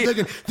 that would I'm be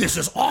thinking, this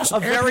is awesome. A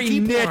very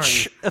RPG porn.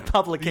 niche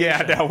publication.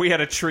 Yeah, no, we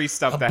had a tree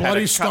stump A that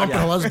bloody had stump in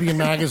a lesbian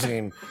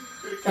magazine.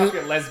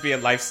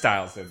 lesbian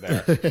lifestyles in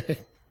there.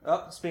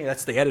 Oh, speaking,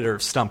 that's the editor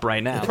of Stump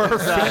right now.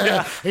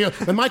 You know,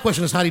 and my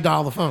question is, how do you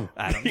dial the phone?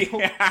 There we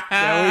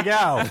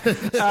go.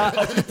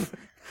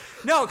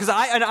 No, because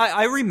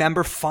I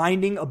remember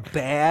finding a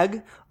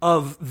bag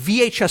of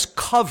VHS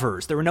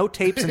covers. There were no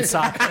tapes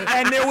inside,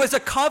 and there was a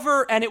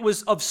cover, and it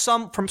was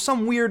from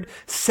some weird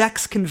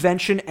sex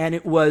convention, and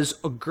it was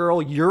a girl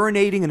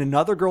urinating in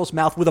another girl's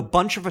mouth with a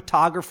bunch of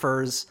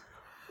photographers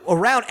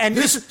around. And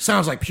This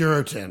sounds like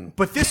Puritan.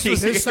 but this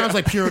was This sounds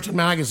like Puritan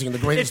Magazine, the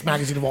greatest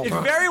magazine of all It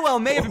time. very well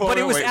may have, but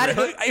it was Wait,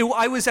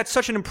 I was at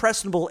such an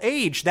impressionable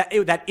age that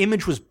that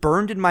image was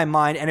burned in my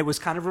mind, and it was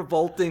kind of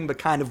revolting, but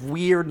kind of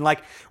weird. And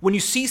like when you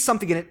see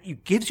something in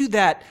it gives you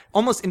that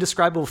almost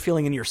indescribable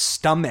feeling in your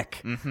stomach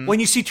when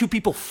you see two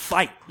people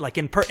fight, like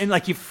and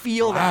like you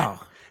feel Wow.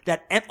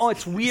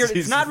 it's weird. It's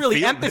He's not really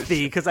feeling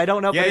empathy because I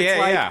don't know. Yeah, but it's yeah,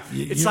 like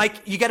yeah. it's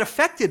like you get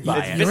affected by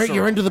it.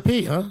 You're into the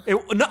P, huh?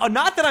 No,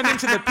 not that I'm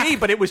into the pee,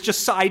 but it was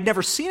just I'd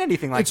never seen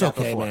anything like It's that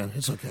okay, before. man.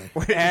 It's okay.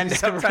 And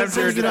sometimes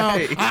you're You know,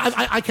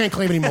 I can't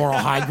claim any moral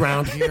high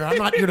ground here. I'm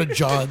not here to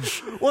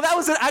judge. Well, that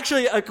was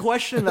actually a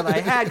question that I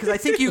had because I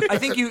think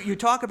you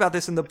talk about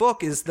this in the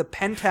book is the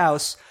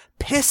Penthouse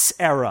piss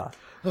era.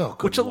 Oh,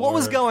 good What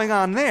was Lord. going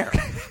on there?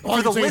 All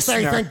For the I can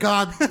say is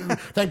listener.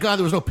 thank God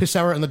there was no piss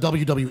error in the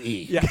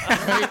WWE.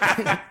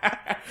 Yeah.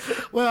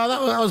 Well,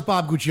 that was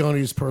Bob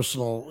Guccioni's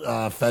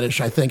personal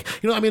fetish, I think.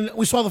 You know, I mean,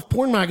 we saw the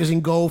porn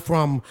magazine go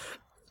from,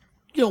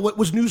 you know, what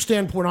was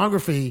newsstand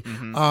pornography.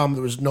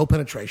 There was no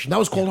penetration. That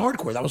was called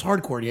hardcore. That was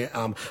hardcore.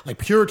 Yeah. Like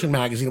Puritan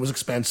magazine, it was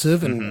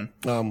expensive and,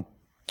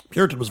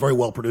 Puritan was very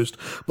well produced,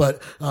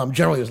 but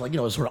generally it was like, you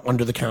know, it was sort of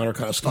under the counter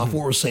kind of stuff,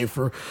 or was saved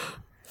for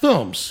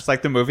films. It's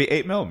like the movie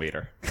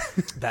 8mm.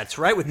 That's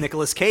right, with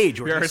Nicolas Cage.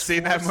 You ever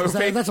seen that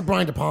movie? That's a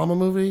Brian De Palma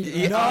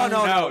movie?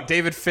 No,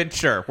 David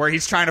Fincher, where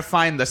he's trying to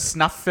find the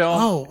snuff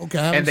film. Oh,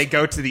 okay. And they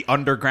go to the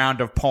underground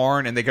of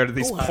porn, and they go to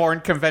these porn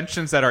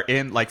conventions that are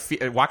in, like,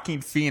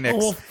 Joaquin Phoenix Oh,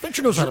 well,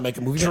 Fincher knows how to make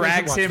a movie. Maybe I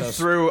should drags watch him this.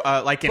 through,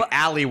 like, an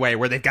alleyway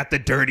where they've got the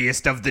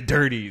dirtiest of the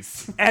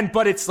dirties.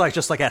 But it's like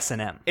just like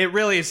S&M. It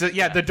really is, the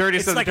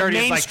dirtiest It's of like the a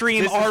dirtiest.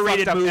 mainstream like, this is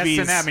R-rated fucked up movies.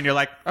 S&M, and you're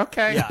like,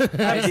 okay. Yeah.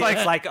 That's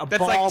It's like a that's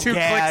ball like 2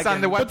 gag clicks on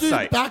the and- But dude,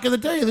 website. back in the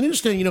day, in the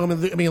newsstand, you know,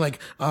 I mean,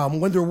 like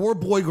when there were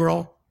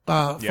boy-girl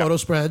photo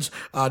spreads,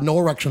 no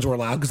erections were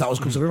allowed because that was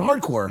considered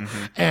hardcore,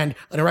 and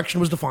an erection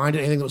was defined as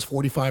anything that was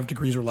 45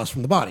 degrees or less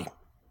from the body.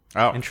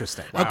 Oh,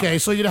 Interesting. Okay,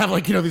 so you'd have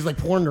like, you know, these like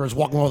porn nerds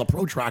walking around with a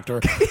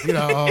protractor. You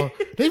know,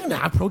 they even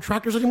have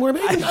protractors anymore.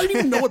 I don't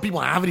even know what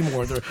people have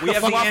anymore. We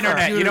have the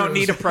internet. You don't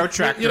need a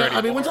protractor You know, I mean,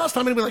 anymore. when's the last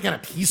time anybody like had a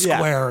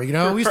T-square? You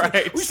know, we used,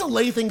 Right. we used to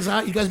lay things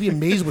out. You guys be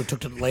amazed what it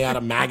took to lay out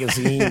a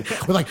magazine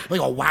with like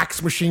a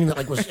wax machine that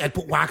like had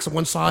put wax on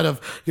one side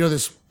of, you know,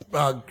 this.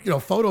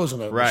 Photos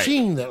in a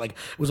machine that like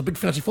it was a big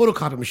fancy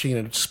photocopy machine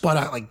and it spun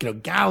out like, you know,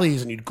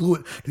 galleys and you'd glue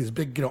it to these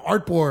big, you know,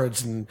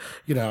 artboards and,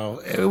 you know,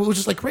 it was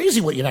just like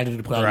crazy what you had to do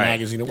to put out a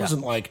magazine. It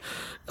wasn't like,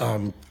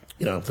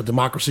 you know, the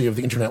democracy of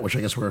the internet, which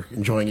I guess we're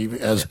enjoying even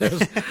as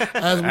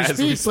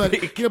we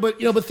speak.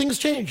 But things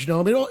change. You know,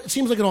 I mean, it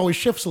seems like it always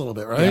shifts a little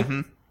bit, right?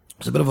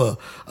 It's a bit of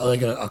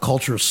a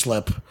culture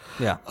slip.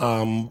 Yeah.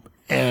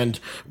 And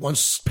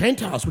once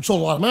Penthouse, which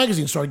sold a lot of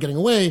magazines, started getting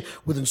away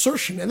with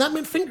insertion, and that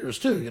meant fingers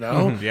too, you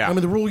know? yeah. I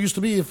mean, the rule used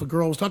to be if a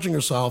girl was touching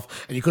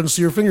herself and you couldn't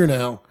see her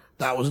fingernail,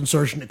 that was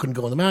insertion. It couldn't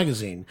go in the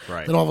magazine.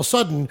 Right. Then all of a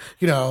sudden,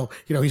 you know,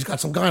 he's got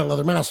some guy in a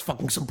leather mask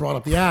fucking some broad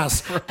up the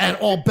ass, and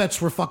all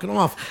bets were fucking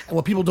off. And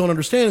what people don't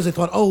understand is they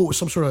thought, oh, it was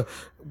some sort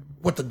of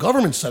what the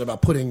government said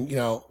about putting, you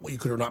know, what you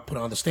could or not put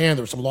on the stand.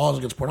 There were some laws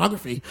against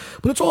pornography,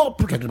 but it's all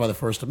protected by the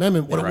First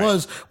Amendment. What it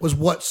was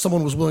what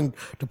someone was willing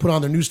to put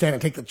on their newsstand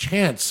and take the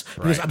chance,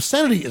 because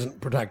obscenity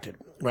isn't protected,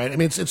 right? I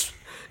mean,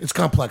 it's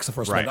complex, the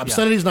First Amendment.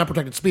 Obscenity is not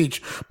protected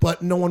speech,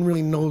 but no one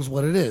really knows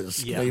what it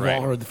is. Yeah, You've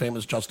all heard the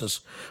famous Justice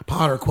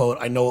Potter quote,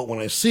 "I know it when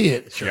I see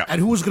it." Sure. And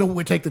who was going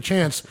to take the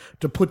chance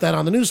to put that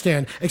on the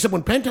newsstand? Except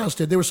when Penthouse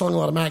did, they were selling a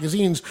lot of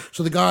magazines.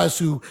 So the guys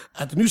who,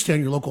 at the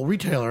newsstand, your local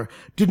retailer,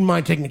 didn't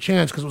mind taking a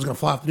chance because it was going to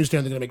fly off the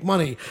newsstand, they're going to make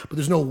money. But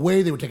there's no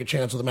way they would take a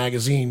chance with a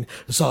magazine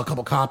to sell a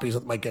couple copies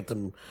that might get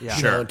them you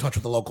know, in touch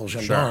with the local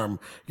gendarme.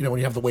 You know, when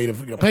you have the weight of,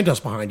 you know, Penthouse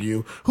behind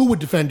you, who would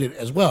defend it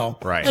as well.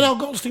 Right. And Al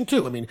Goldstein,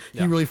 too. I mean,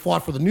 he really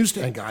fought for the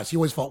newsstand guys. He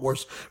always fought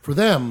worse for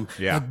them.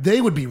 Yeah. That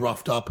they would be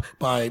roughed up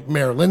by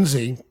Mayor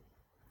Lindsay.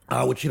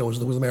 Which, you know, was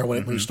the mayor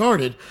when he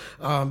started,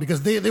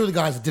 because they were the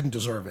guys that didn't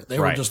deserve it. They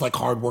were just like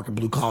hard-working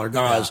blue-collar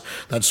guys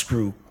that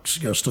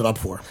stood up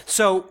for.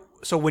 So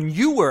when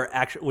you were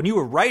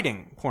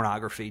writing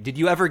pornography, did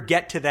you ever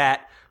get to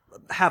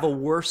have a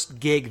worst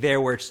gig there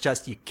where it's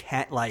just you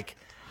can't, like,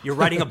 you're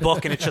writing a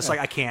book and it's just like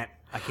I can't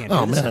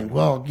Oh, do this man.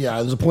 Well, yeah,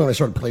 there's a point where I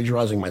started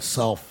plagiarizing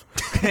myself.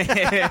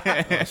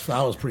 That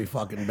was pretty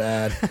fucking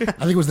bad. I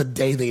think it was the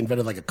day they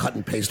invented like a cut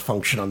and paste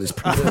function on this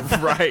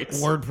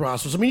word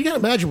processor. I mean, you got to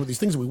imagine with these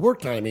things that we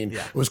worked on. I mean,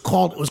 it was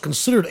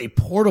considered a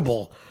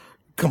portable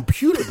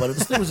computer, but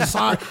this thing was the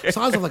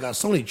size of like a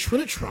Sony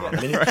Trinitron.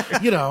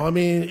 I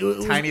mean, it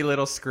was tiny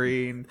little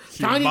screen,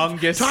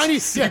 humongous tiny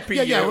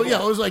CPU. Yeah.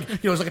 It was like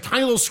it was like a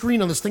tiny little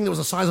screen on this thing that was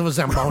the size of a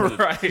Zamboni.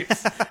 Right.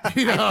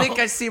 You know? I think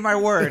I see my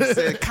words.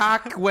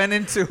 Cock went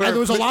into her. And there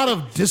was a lot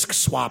of disc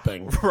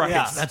swapping. Right.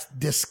 Yeah. That's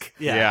disc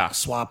Yeah.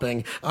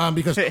 swapping.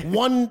 Because these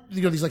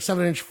like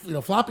 7-inch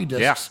floppy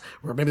disks,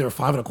 or maybe they were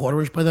 5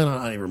 1/4 inch by then. I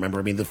don't even remember.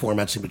 I mean, the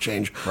format seemed to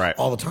change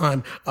all the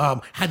time.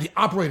 Had the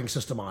operating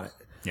system on it.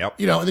 Yep.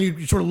 You know, and then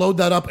you sort of load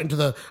that up into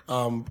the,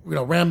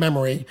 RAM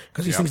memory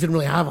because these things didn't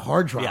really have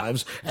hard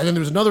drives. And then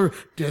there was another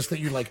disk that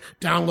you like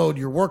download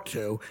your work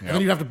to, and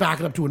then you'd have to back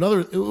it up to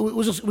another. It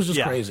was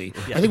just crazy.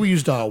 Yeah. I think we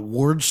used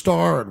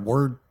WordStar and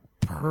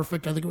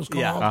WordPerfect, I think it was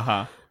called.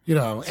 Yeah. You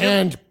know,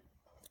 and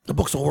the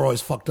books were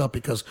always fucked up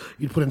because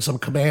you'd put in some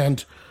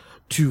command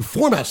to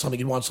format something.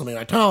 You'd want something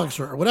in italics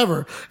or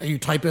whatever, and you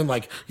type in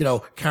like,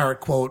 caret,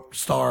 quote,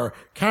 star,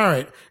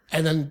 caret,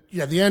 and then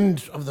at the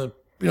end of the,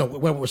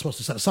 when we're supposed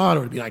to set aside,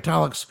 or it would be in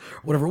italics,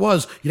 whatever it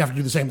was, you'd have to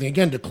do the same thing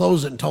again to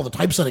close it and tell the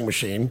typesetting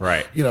machine,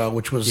 right?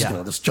 Which was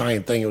this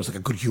giant thing. It was like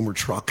a good humor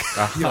truck,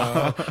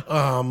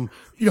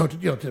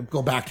 to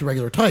go back to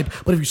regular type.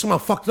 But if you somehow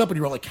fucked it up and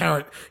you wrote like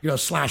caret,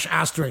 slash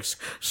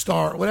asterisk,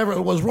 star, whatever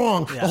it was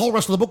wrong, the whole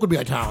rest of the book would be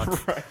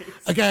italic. Right.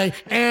 Okay,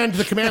 and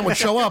the command would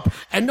show up,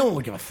 and no one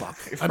would give a fuck.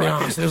 I mean,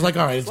 honestly, there's like,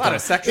 all right, it's a lot of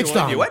sexual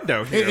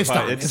innuendo here. It's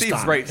done. It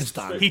seems right. It's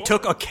done. He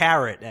took a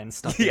carrot and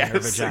stuck it in her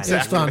vagina. Exactly.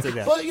 It's done.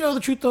 But the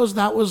truth is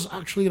that was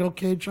actually an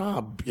okay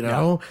job,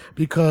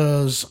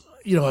 because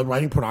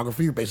writing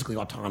pornography, you're basically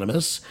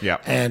autonomous. Yeah.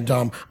 And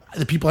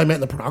the people I met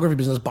in the pornography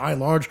business, by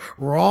and large,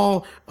 were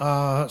all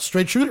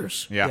straight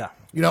shooters. Yeah.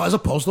 As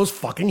opposed to those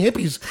fucking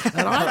hippies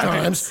at our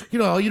times. You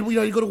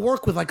go to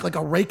work with like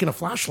a rake and a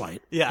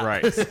flashlight. Yeah.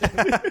 Right.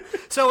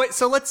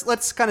 So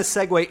let's kind of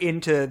segue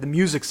into the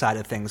music side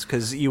of things,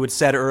 because you had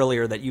said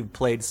earlier that you've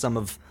played some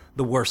of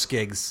the worst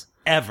gigs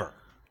ever.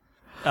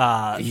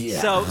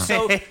 So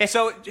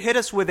hit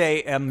us with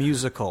a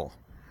musical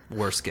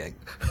worst gig.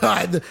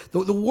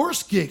 The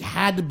worst gig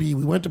had to be,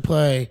 we went to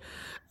play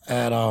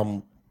at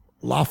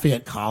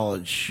Lafayette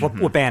College.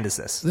 What band is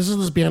this? This is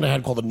this band I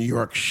had called the New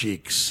York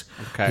Sheiks.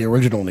 Okay. The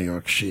original New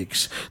York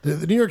Sheiks.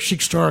 The New York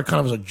Sheiks started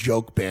kind of as a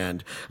joke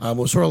band. It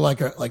was sort of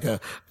like a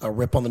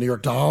rip on the New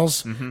York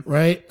Dolls,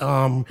 right?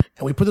 And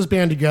we put this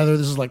band together.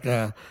 This is like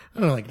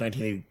like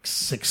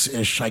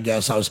 1986-ish, I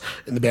guess. I was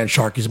in the band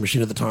Sharky's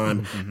Machine at the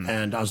time,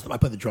 and I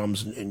played the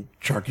drums in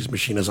Sharky's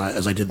Machine as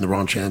I did in the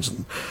Ron Chance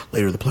and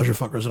later the Pleasure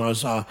Fuckers. And I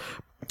was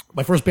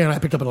my first band, I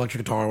picked up an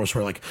electric guitar and was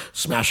sort of like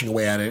smashing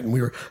away at it.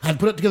 And I had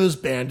put together this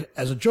band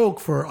as a joke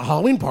for a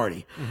Halloween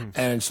party.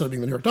 And instead of being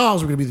the New York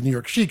Dolls, we're going to be the New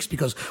York Sheiks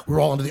because we're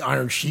all into the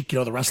Iron Sheik,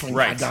 the wrestling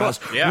bad guys.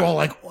 Yeah. We're all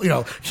like,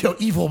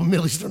 evil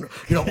Middle Eastern,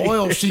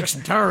 oil sheiks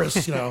and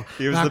terrorists, He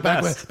was the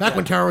best. Back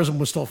when terrorism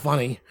was still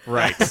funny.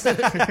 Right.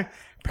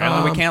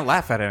 Apparently we can't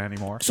laugh at it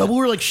anymore. So we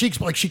were like sheiks,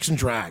 but like sheiks in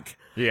drag.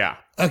 Yeah.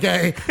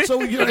 Okay. So,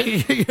 we'd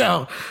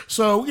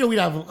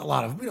have a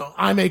lot of,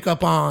 eye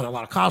makeup on, a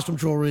lot of costume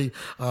jewelry.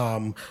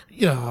 I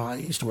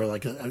used to wear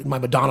like my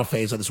Madonna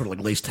phase, I had this sort of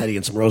like lace teddy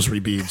and some rosary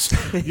beads,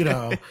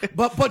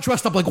 but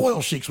dressed up like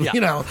oil sheiks,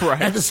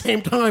 at the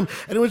same time.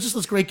 And it was just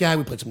this great guy.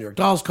 We played some New York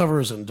Dolls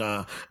covers and,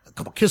 a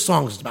couple Kiss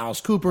songs, some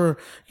Alice Cooper,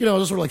 this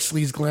sort of like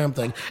sleaze glam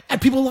thing.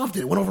 And people loved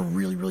it. It went over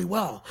really, really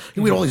well.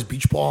 We had all these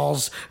beach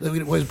balls that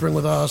we'd always bring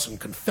with us and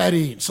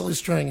confetti and silly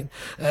string.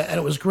 And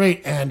it was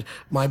great. And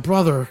my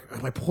brother,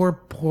 my poor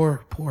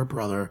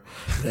brother,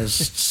 his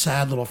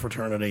sad little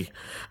fraternity,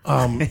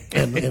 in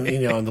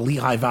the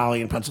Lehigh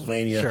Valley in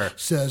Pennsylvania,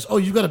 says, "Oh,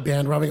 you've got a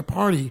band, we're having a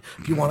party.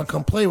 If you want to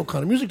come play, what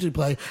kind of music do you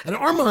play?" And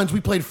in our minds, we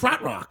played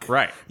frat rock,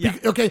 right? Yeah.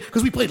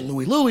 Because we played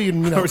Louie,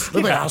 and we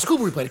played Alice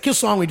Cooper, we played a Kiss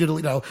song, we did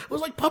it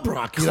was like pub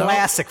rock,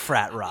 classic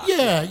frat rock.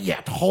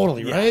 Yeah,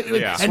 totally, right?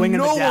 Yeah. And Swinging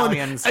no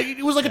medallions. one,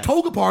 it was like a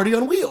toga party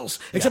on wheels,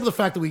 except for the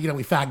fact that we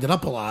fagged it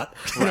up a lot.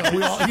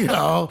 We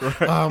all,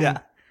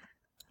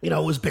 it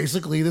was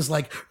basically this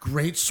like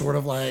great sort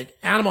of like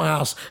Animal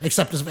House,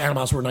 except as if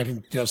Animal House were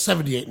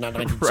 1978, not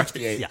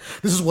 1968. Right. Yeah.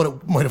 This is what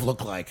it might have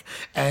looked like.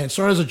 And it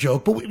started as a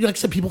joke, but like I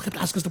said, people kept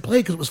asking us to play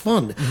because it was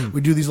fun.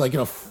 We'd do these like,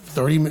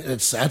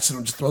 30-minute sets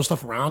and just throw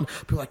stuff around.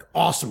 People were like,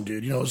 awesome,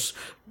 dude.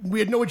 We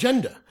had no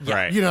agenda.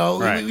 Right. We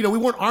Right. We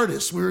weren't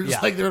artists. We were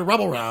just like, they were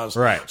Rebel Rouse.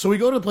 Right. So we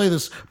go to play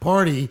this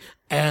party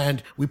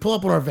and we pull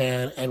up in our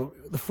van and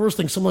the first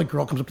thing, some like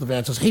girl comes up to the van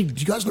and says, "Hey, do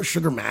you guys know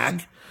Sugar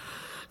Mag?"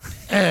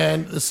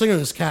 And the singer of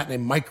this cat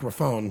named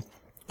Microphone,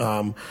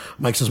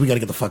 Mike says, "We got to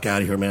get the fuck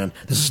out of here, man.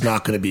 This is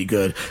not going to be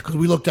good." Because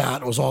we looked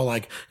out, it was all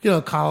like,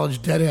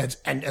 college deadheads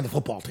and the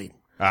football team.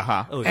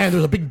 And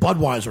there's a big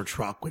Budweiser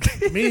truck, which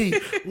to me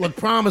looked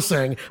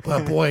promising,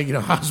 but boy,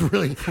 I was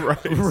really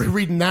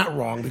reading that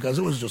wrong because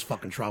it was just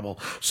fucking trouble.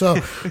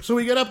 So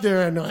we get up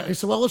there and I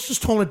said, "Well, let's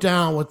just tone it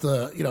down with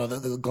the,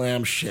 the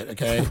glam shit,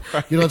 okay?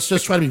 Let's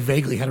just try to be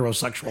vaguely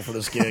heterosexual for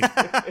this gig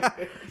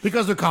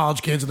because they're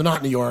college kids and they're not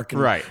in New York,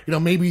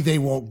 and maybe they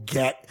won't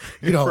get,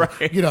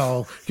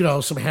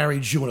 some hairy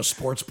Jew in a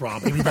sports bra.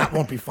 Maybe that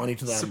won't be funny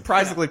to them."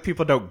 Surprisingly,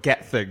 people don't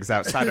get things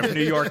outside of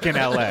New York and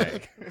LA.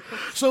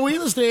 So we hit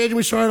the stage and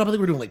we started up. I think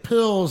we were doing like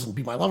Pills and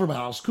Be My Lover by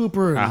Alice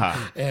Cooper,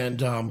 and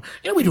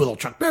we do a little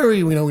Chuck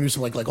Berry. We do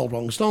some like old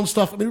Rolling Stone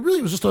stuff. I mean, really,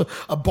 it was just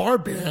a bar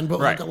band, but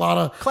like a lot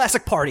of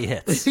classic party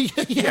hits.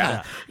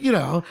 yeah.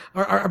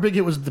 Our big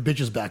hit was "The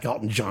Bitches Back,"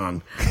 Elton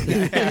John.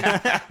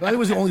 That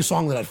was the only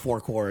song that had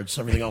 4 chords.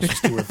 Everything everything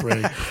else is 2 or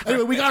 3.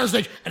 Anyway, we got on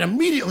stage, and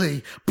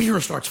immediately beer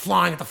starts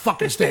flying at the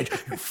fucking stage.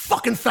 You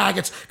fucking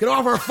faggots, get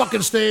off our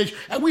fucking stage.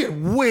 And we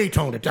had way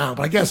toned it down.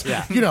 But I guess,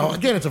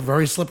 again, it's a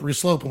very slippery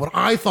slope. And what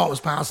I thought was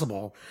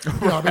passable,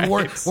 I've been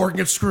working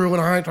at Screw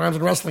and High Times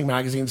and wrestling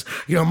magazines.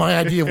 My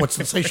idea of what's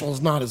sensational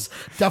is not is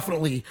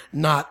definitely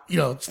not,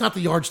 it's not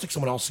the yardstick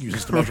someone else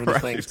uses to measure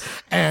these things.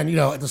 And,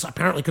 this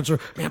apparently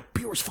concerned, man,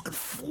 beer was fucking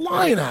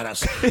flying at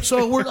us.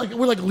 So we're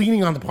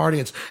leaning on the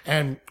party,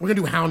 and we're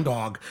gonna do Hound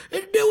Dog.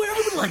 And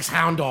everybody likes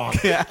Hound Dog.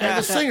 And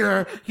the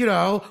singer,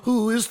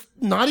 who is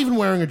not even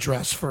wearing a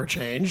dress for a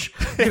change.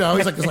 He's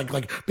like this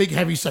like big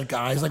heavy set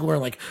guy. He's like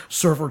wearing like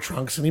surfer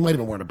trunks, and he might have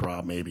been wearing a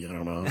bra, maybe. I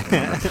don't know.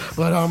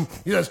 But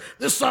he says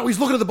this song. He's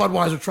looking at the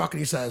Budweiser truck, and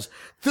he says,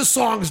 "This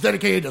song is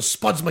dedicated to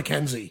Spuds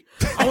McKenzie.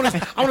 I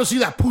want to see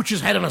that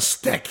pooch's head on a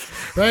stick,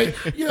 right?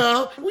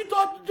 We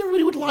thought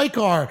everybody would like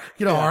our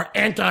our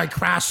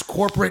anti-crass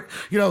corporate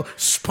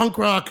punk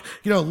rock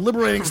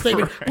liberating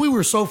statement. We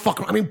were so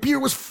fucking. I mean, beer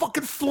was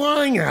fucking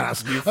flying at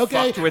us.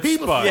 Fucked with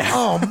Spuds.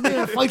 Oh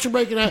man, fights are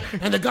breaking out,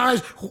 and the guys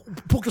who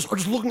booked us are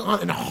just looking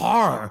on in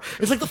horror.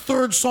 It's like the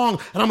 3rd song,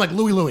 and I'm like,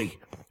 Louie.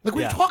 Like,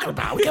 what are you talking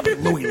about? We can't be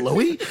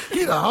Louie.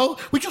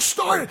 We just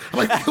started. I'm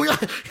like,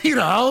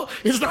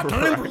 it's not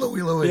time for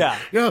Louie. Yeah.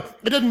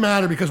 It didn't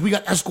matter because we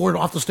got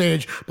escorted off the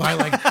stage by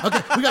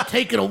we got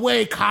taken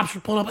away. Cops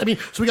were pulling up. I mean,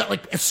 so we got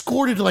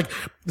escorted to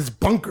this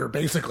bunker,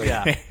 basically.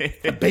 Yeah.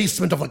 The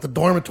basement of the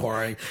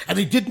dormitory. And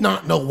they did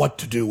not know what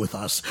to do with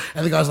us.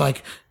 And the guy's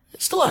like,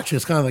 it's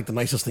kind of like the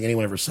nicest thing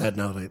anyone ever said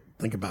now that I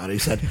think about it. He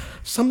said,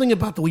 something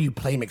about the way you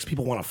play makes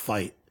people want to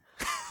fight.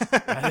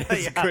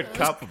 That's a good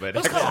compliment.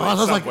 I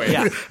was like,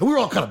 we were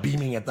all kind of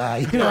beaming at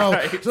that,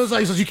 Right. So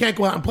he says, you can't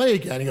go out and play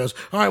again. He goes,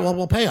 all right,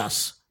 well, pay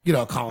us.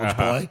 College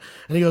boy.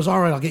 And he goes, all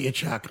right, I'll get you a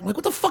check. I'm like,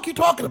 what the fuck are you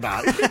talking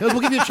about? He goes, we'll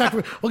give you a check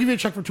for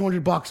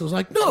 $200. I was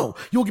like, no,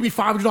 you'll give me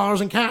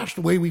 $500 in cash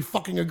the way we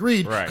fucking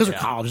agreed. Because they're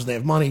colleges, they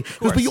have money. He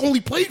goes, but you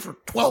only played for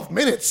 12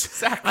 minutes.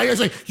 Exactly. I was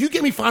like, you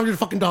give me $500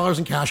 fucking dollars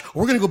in cash,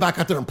 or we're going to go back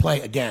out there and play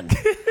again.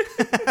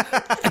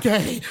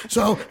 Okay.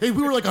 So we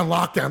were on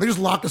lockdown. They just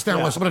locked us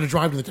down while someone had to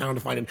drive to the town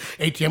to find an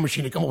ATM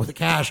machine to come up with the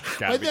cash.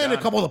 But then a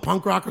couple of the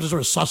punk rockers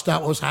sort of sussed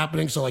out what was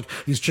happening. So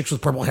these chicks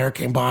with purple hair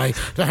came by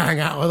to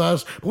hang out with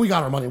us. But we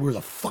got our money. We were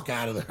the fuck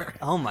out of there.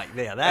 Oh my,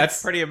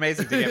 that's pretty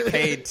amazing to get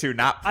paid to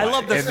not play. I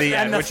love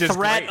the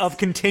threat of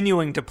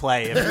continuing to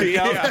play.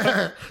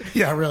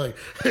 Yeah, really.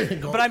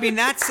 But I mean,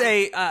 that's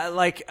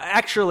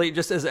actually,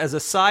 just as a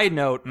side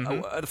note,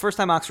 the first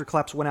time Oxford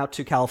Collapse went out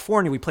to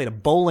California, we played a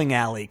bowling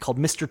alley called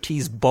Mr.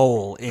 T's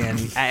Bowl in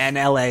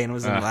LA, and it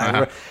was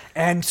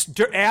and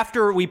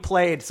after we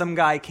played, some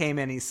guy came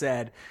in. He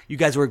said, "You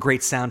guys were a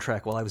great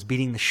soundtrack." While I was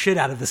beating the shit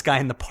out of this guy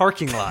in the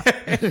parking lot.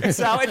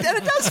 So it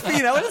does,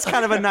 it is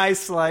kind of a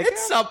nice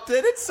It's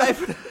something.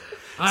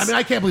 I mean,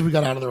 I can't believe we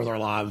got out of there with our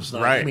lives.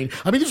 Right. I mean,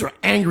 these are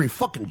angry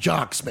fucking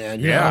jocks,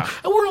 man. You know?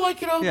 And we're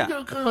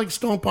kind of like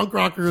stone punk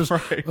rockers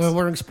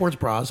wearing sports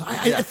bras.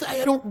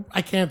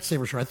 I can't say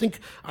for sure. I think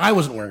I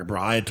wasn't wearing a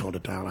bra. I had toned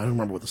it down. I don't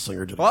remember what the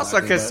singer did. Well, also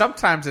because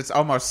sometimes it's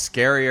almost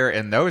scarier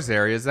in those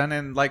areas than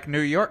in New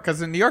York.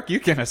 Because in New York,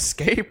 you can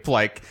escape.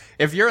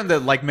 If you're in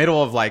the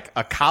middle of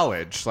a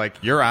college,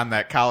 you're on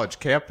that college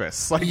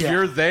campus.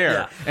 You're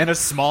there in a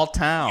small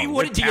town.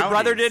 What, your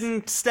brother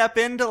didn't step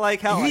into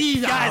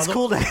guys,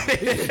 cool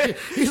day.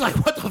 He's like,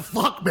 what the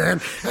fuck,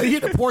 man? And he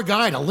had a poor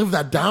guy to live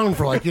that down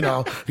for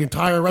the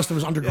entire rest of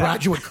his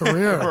undergraduate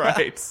career.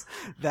 Right.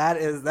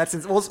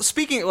 That's well.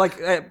 Speaking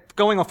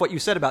going off what you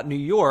said about New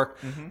York,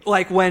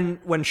 when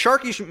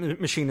Sharky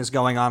Machine is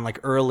going on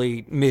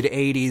early mid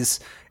 '80s,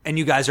 and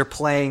you guys are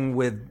playing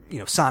with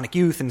Sonic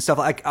Youth and stuff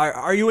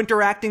are you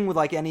interacting with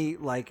any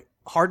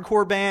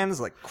hardcore bands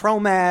like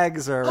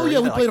Cro-Mags or? Oh yeah,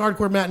 we played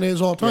hardcore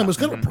matinees all the time. Yeah. It was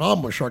kind of a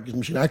problem with Sharky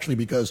Machine actually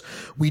because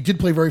we did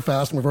play very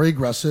fast and we're very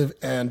aggressive,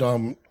 and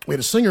we had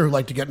a singer who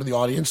liked to get into the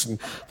audience and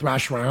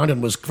thrash around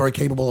and was very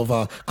capable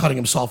of cutting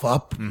himself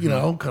up. We're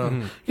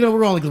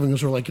all living in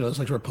sort of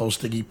sort of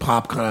post Iggy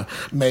Pop kind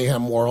of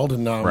mayhem world,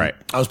 and I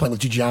was playing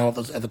with Gigi Allen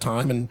at the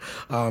time,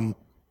 and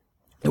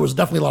there was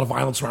definitely a lot of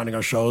violence surrounding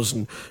our shows,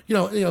 and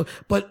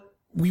but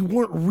we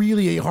weren't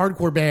really a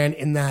hardcore band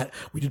in that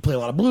we did play a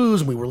lot of blues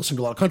and we were listening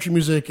to a lot of country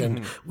music,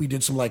 and we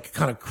did some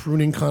kind of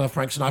crooning kind of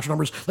Frank Sinatra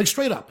numbers,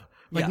 straight up.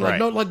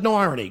 No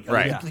irony.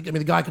 Right. I mean,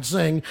 the guy could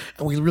sing,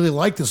 and we really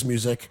liked this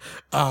music,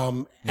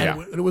 and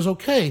it was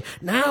okay.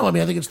 Now, I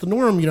think it's the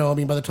norm.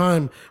 By the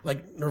time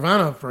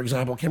Nirvana, for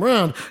example, came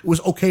around, it was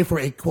okay for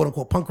a quote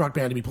unquote punk rock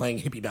band to be playing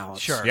hippie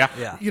ballads. Sure. Yeah.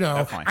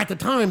 Definitely. At the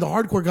time, the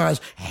hardcore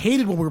guys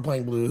hated when we were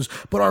playing blues,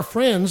 but our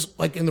friends,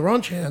 in the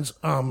Raunch Hands,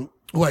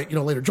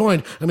 later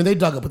joined, I mean, they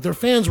dug it, but their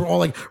fans were all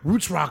like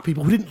roots rock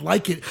people who didn't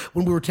like it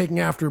when we were taking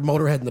after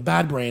Motorhead and the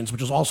Bad Brains,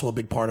 which is also a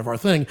big part of our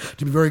thing,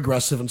 to be very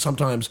aggressive and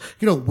sometimes,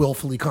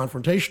 willfully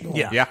confrontational.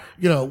 Yeah.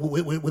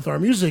 With our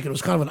music. It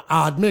was kind of an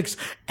odd mix,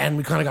 and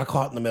we kind of got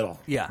caught in the middle.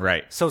 Yeah.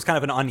 Right. So it's kind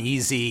of an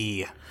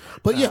uneasy.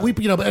 But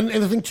and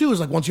the thing too is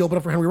like once you open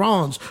up for Henry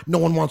Rollins, no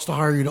one wants to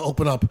hire you to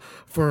open up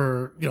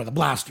for the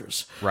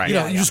Blasters. Right.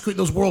 You just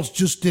those worlds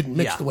just didn't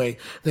mix Yeah. the way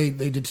they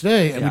did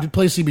today. And we did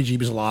play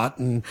CBGBs a lot,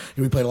 and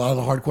we played a lot of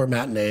the hardcore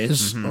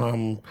matinees.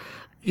 And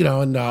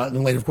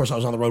then later, of course, I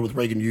was on the road with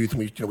Reagan Youth,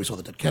 and we saw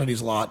the Dead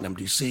Kennedys a lot, and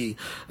MDC,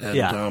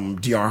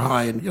 and DR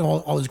High, and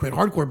all these great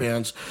hardcore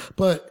bands.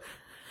 But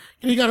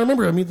you got to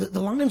remember, I mean, the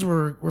lines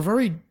were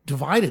very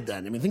divided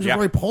then. I mean, things were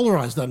very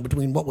polarized then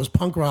between what was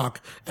punk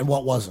rock and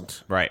what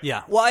wasn't. Right.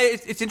 Yeah. Well,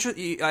 it's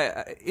interesting.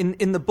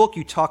 In the book,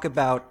 you talk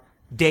about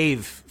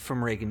Dave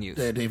from Reagan Youth.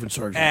 Dave and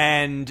Sergeant.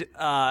 And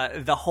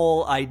the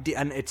whole idea,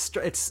 and it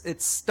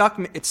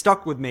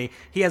stuck with me.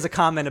 He has a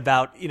comment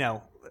about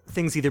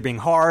things either being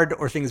hard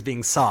or things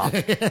being soft,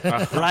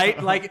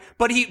 right? Like,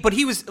 but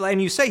he was,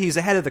 and you say he's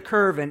ahead of the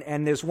curve.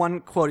 And there's one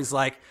quote. He's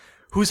like,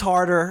 "Who's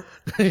harder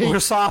or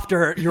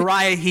softer,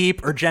 Uriah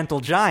Heep or Gentle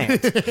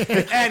Giant?"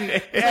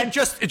 and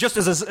just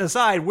as an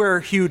aside, we're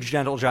huge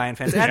Gentle Giant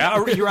fans. And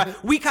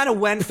we kind of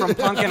went from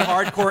punk and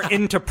hardcore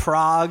into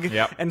prog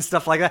and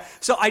stuff like that.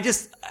 So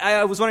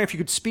I was wondering if you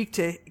could speak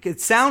to.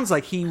 It sounds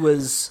like he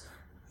was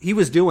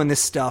doing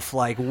this stuff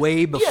like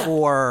way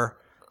before.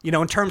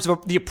 In terms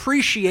of the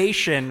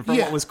appreciation for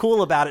what was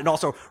cool about it, and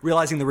also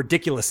realizing the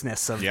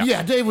ridiculousness of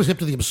Yeah, Dave was hip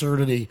to the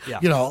absurdity. Yeah.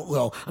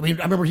 I mean,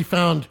 I remember he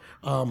found,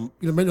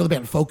 the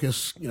band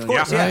Focus,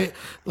 course, right?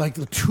 Like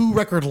the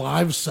 2-record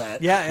live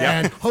set. Yeah.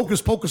 And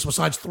Hocus Pocus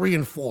besides 3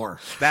 and 4.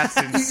 That's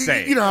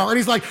insane. And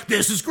he's like,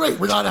 "This is great.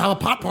 We're going to have a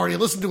pop party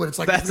and listen to it." It's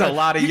like, That's a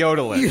lot of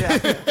yodeling.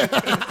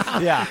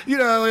 Yeah.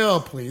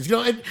 Please.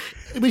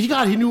 But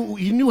he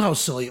knew how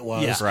silly it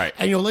was. Yeah. Right.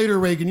 And, later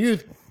Reagan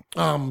Youth,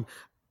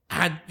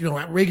 had,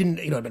 Reagan,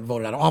 had been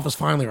voted out of office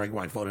finally, or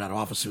voted out of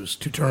office. It was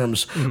 2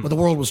 terms, but the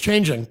world was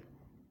changing.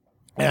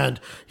 And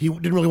he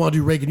didn't really want to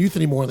do Reagan Youth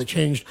anymore. They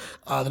changed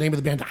the name of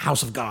the band to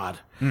House of God.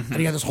 And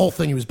he had this whole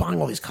thing. He was buying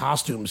all these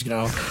costumes,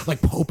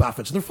 like Pope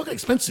outfits. And they're fucking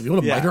expensive. You know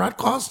what a miter hat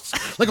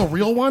costs? Like a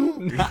real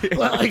one?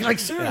 like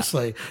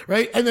seriously,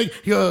 right? And then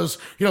he goes,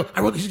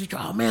 I wrote, he's like,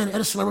 "Oh man,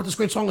 Edison, I wrote this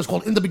great song. It's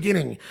called In the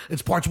Beginning.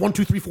 It's parts 1,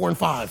 2, 3, 4, and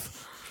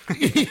 5. I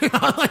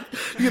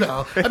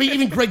mean,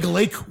 even Greg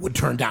Lake would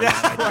turn down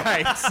that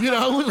idea.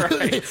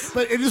 Right.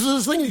 But this is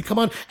this thing, he'd come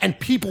on, and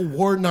people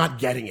were not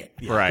getting it.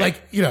 Right.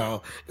 Like,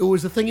 it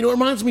was the thing, it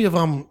reminds me of,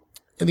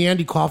 in the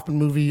Andy Kaufman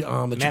movie,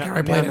 the Jim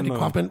Carrey played Andy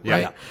Kaufman,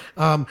 right?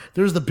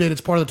 There's the bit,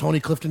 it's part of the Tony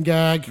Clifton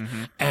gag,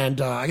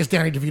 and I guess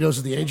Danny DeVito's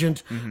is the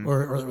agent,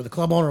 or the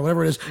club owner, or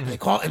whatever it is,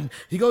 and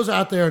he goes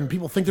out there, and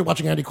people think they're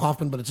watching Andy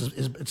Kaufman, but it's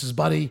his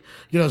buddy,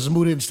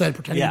 Zamuda instead,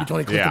 pretending to be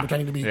Tony Clifton,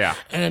 pretending to be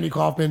Andy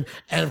Kaufman,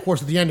 and of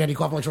course, at the end, Andy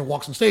Kaufman sort of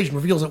walks on stage and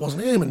reveals it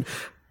wasn't him, and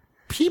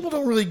people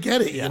don't really get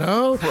it,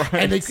 right.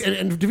 And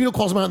DeVito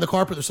calls him out in the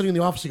carpet. They're sitting in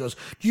the office. He goes,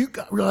 "Do you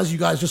realize you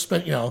guys just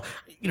spent,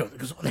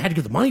 because they had to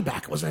give the money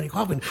back. It wasn't Andy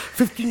Kaufman,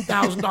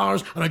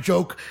 $15,000 on a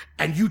joke,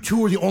 and you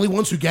two are the only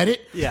ones who get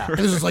it." Yeah. And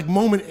there's this like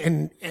moment,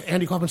 and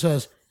Andy Kaufman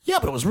says, "Yeah,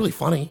 but it was really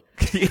funny."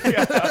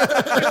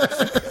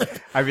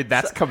 I mean,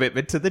 that's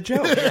commitment to the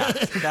joke.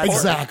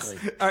 Exactly.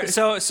 All right,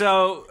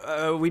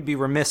 so we'd be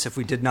remiss if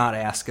we did not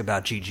ask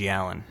about G.G.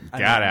 Allen.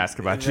 Gotta ask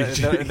about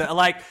G.G.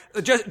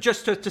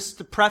 Just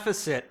to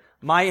preface it,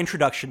 my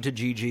introduction to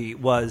G.G.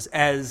 was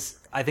as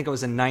I think I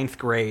was in 9th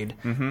grade,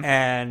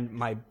 and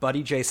my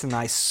buddy Jason and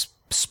I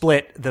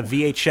split the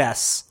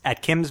VHS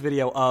at Kim's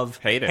Video of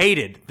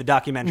Hated, the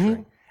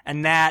documentary,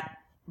 and that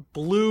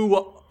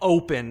blew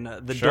open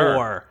the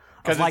door.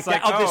 Of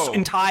this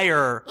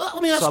entire.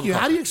 Let me ask you,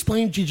 how do you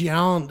explain G.G.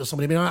 Allen to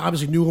somebody? I mean, I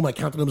obviously knew him, I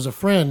counted him as a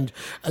friend,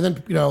 and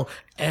then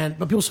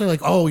but people say like,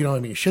 "Oh, he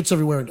shits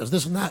everywhere and does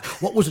this and that."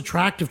 What was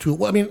attractive to it?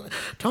 Well, I mean,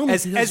 tell me,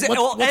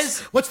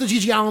 what's the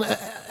G.G. Allen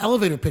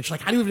elevator pitch?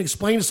 Like, how do you even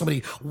explain to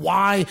somebody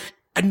why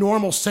a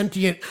normal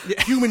sentient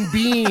human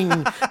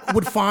being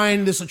would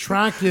find this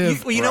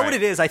attractive? You know what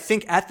it is? I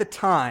think at the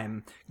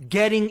time,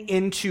 getting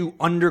into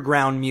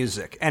underground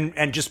music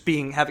and just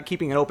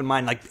keeping an open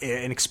mind,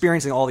 and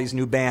experiencing all these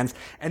new bands.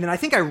 And then I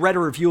think I read a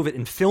review of it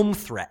in Film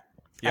Threat.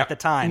 At the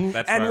time.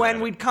 And when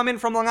we'd come in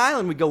from Long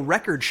Island, we'd go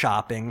record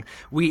shopping.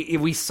 We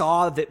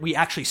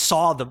actually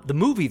saw the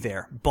movie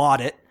there, bought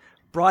it,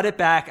 brought it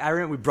back. I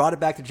remember we brought it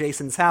back to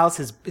Jason's house.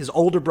 His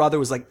older brother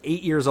was like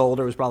 8 years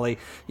older, was probably,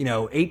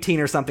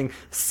 18 or something,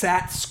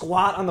 sat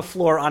squat on the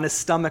floor on his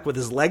stomach with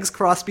his legs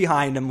crossed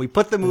behind him. We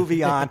put the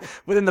movie on.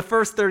 Within the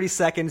first 30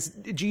 seconds,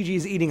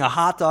 Gigi's eating a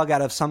hot dog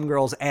out of some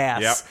girl's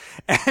ass.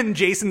 And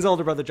Jason's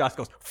older brother Josh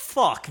goes,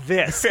 "Fuck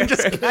this." And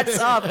just gets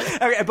up.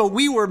 But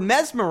we were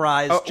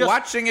mesmerized.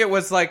 Watching it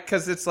was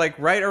because it's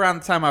right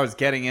around the time I was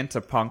getting into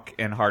punk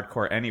and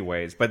hardcore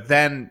anyways. But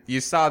then you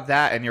saw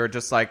that and you were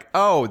just like,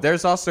 oh,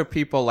 there's also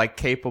people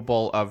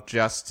capable of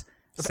just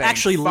saying,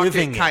 actually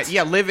living it.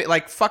 Yeah, live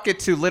it, fuck it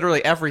to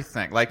literally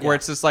everything. Where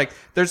it's just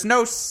there's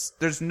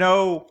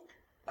no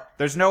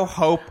there's no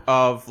hope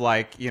of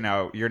like, you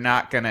know, you're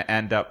not going to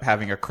end up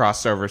having a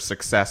crossover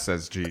success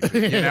as Gigi,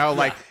 you know,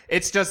 like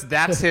it's just,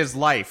 that's his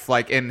life.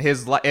 Like in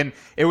his life. And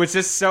it was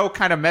just so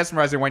kind of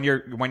mesmerizing when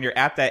you're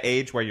at that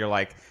age where you're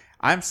like,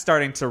 I'm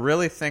starting to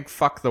really think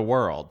fuck the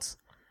world.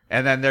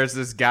 And then there's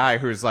this guy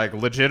who's like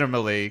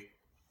legitimately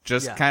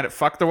just kind of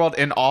fuck the world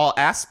in all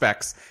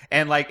aspects.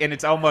 And like, and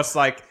it's almost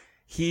like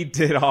he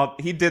did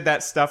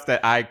that stuff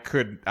that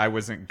I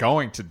wasn't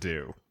going to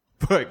do.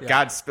 But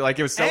God's, like,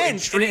 it was so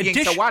intriguing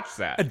to watch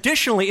that.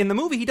 Additionally, in the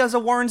movie, he does a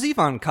Warren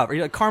Zevon cover,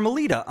 like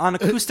Carmelita on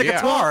acoustic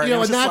guitar. Well, you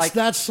know, and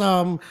that's you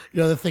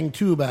know, the thing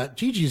too about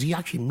Gigi is he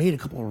actually made a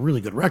couple of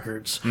really good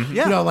records. Mm-hmm.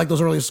 You know, like those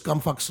early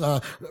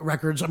Scumfucks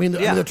records. I mean,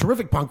 they're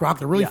terrific punk rock.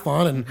 They're really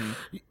fun and.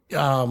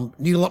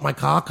 Needle Up My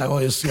Cock, I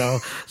always, you know,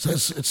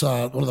 it's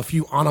one of the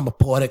few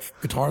onomatopoetic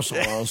guitar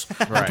solos.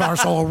 Right. Guitar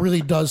solo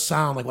really does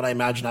sound like what I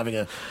imagine having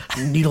a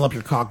needle up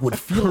your cock would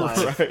feel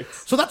like. Right.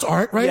 So that's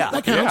art, right? Yeah.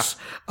 That counts.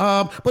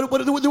 But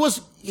there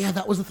was,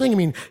 that was the thing. I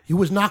mean, he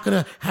was not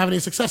going to have any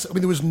success. I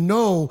mean, there was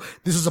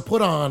this is a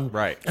put on.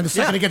 Right. And the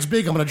second it gets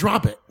big, I'm going to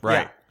drop it.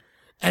 Right. Yeah.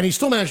 And he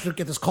still managed to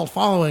get this cult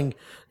following,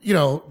 you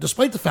know,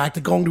 despite the fact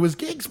that going to his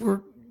gigs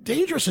were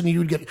dangerous and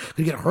you could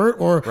get hurt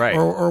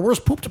or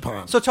worse, pooped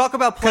upon. So talk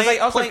about playing.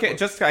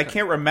 I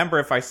can't remember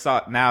if I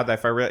saw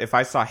if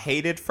I saw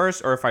Hated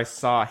first or if I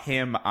saw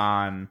him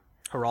on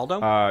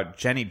Geraldo,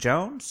 Jenny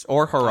Jones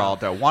or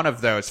Geraldo, one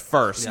of those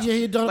first. Yeah,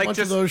 he had done a bunch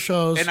of those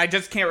shows, and I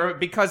just can't remember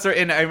because they're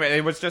in. I mean,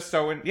 it was just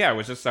so. It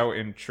was just so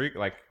intriguing.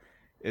 Like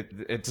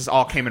it just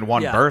all came in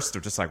one burst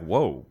of just like,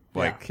 whoa,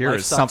 like here Life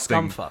is sucks,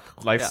 something.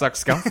 scumfuck. Life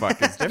sucks,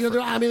 scumfuck is different. You know,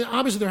 I mean,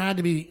 obviously there had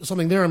to be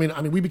something there. I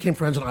mean, we became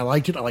friends, and I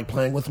liked it. I liked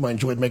playing with him. I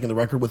enjoyed making the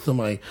record with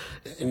him. I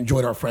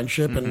enjoyed our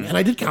friendship, and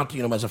I did count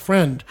him as a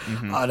friend.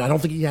 And I don't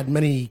think he had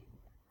many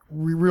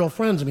real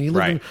friends. I mean, he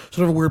lived in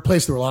sort of a weird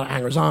place. There were a lot of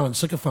hangers-on and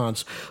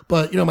sycophants.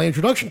 But, you know, my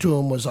introduction to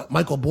him was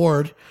Michael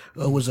Bord,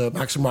 who was a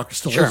Maximum Rock,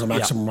 still is a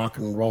Maximum Rock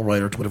and Roll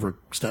writer to whatever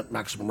extent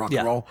Maximum Rock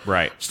and Roll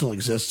still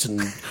exists.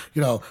 And,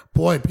 you know,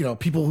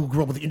 people who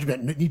grew up with the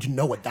internet need to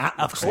know what that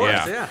was. Of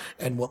course,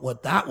 And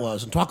what that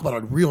was. And talk about a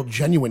real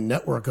genuine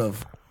network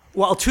of...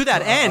 Well, to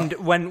that end,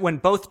 when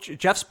both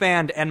Jeff's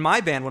band and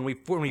my band, when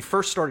we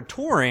first started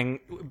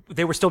touring,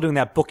 they were still doing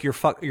that book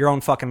your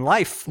own fucking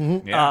life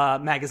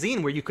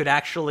magazine where you could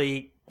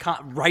actually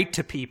write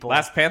to people.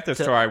 Last Panthers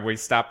tour, we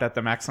stopped at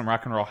the Maximum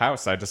Rock and Roll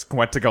House. I just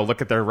went to go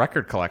look at their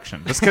record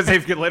collection just because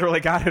they've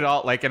literally got it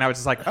all. Like, and I was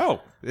just like, oh,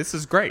 this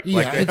is great. Yeah,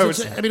 like,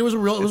 it was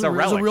a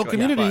real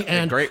community,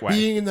 and great way.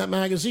 being in that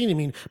magazine. I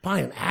mean,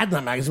 buying an ad in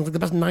that magazine was like the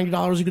best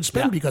 $90 you could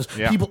spend because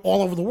people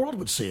all over the world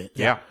would see it.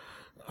 Yeah,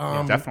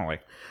 definitely.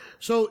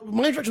 So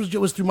my introduction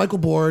was through Michael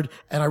Bord,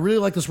 and I really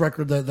liked this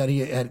record that he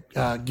had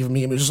given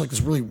me. I mean, it was just like this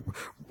really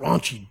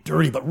raunchy,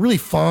 dirty, but really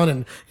fun,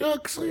 and you know,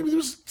 there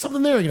was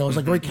something there. You know, it was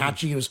like very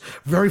catchy. It was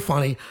very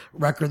funny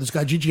record. This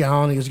guy Gigi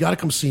Allen, he goes, "You got to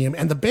come see him."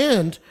 And the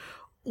band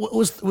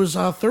was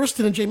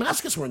Thurston and Jay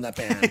Mascis were in that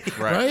band,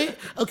 right?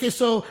 Okay,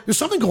 so there's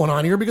something going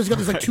on here because you got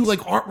these like two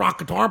like art rock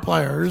guitar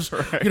players,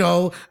 you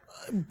know.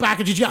 Back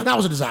at GG, that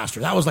was a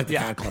disaster. That was like the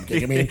Cat Club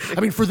gig. I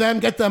mean, for them,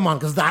 get them on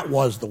because that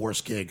was the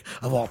worst gig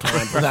of all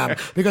time for them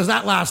because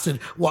that lasted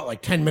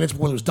like 10 minutes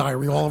before there was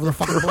diarrhea all over the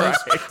fucking place.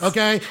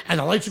 Okay, and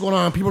the lights are going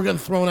on, people are getting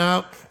thrown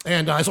out,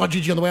 and I saw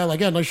GG on the way out. Like,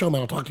 yeah, nice show,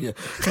 man. I'll talk to you.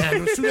 And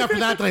it was soon after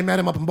that I met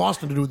him up in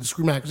Boston to do the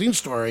Screw Magazine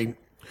story.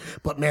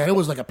 But man, it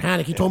was like a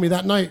panic. He told me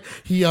that night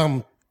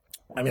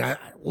I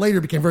later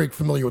became very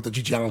familiar with the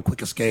Gigi Allen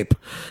quick escape.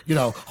 You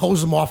know,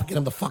 hose him off and get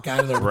him the fuck out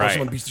of there before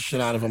someone beats the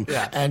shit out of him.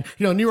 Yeah. And,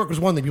 you know, New York was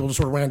one thing. People just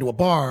sort of ran to a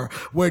bar.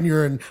 When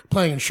you're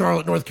playing in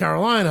Charlotte, North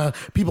Carolina,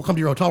 people come to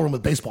your hotel room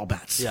with baseball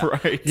bats. Yeah.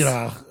 Right. You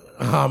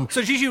know.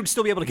 So Gigi would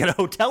still be able to get a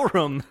hotel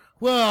room.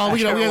 Well,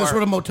 you know, we had this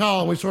sort of motel,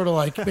 and we sort of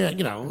like, man,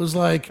 you know, it was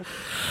like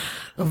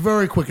a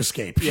very quick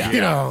escape. Yeah.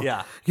 You know.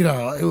 Yeah. You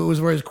know, it was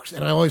very,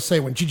 and I always say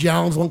when Gigi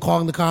Allen's the one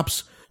calling the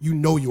cops, you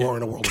know you are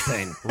in a world of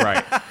pain.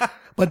 Right.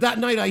 But that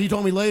night, he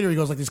told me later, he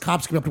goes, like, these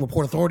cops came up to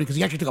report authority because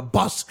he actually took a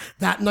bus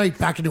that night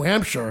back to New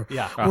Hampshire,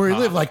 where he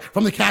lived, like,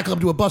 from the Cat Club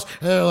to a bus.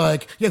 And they're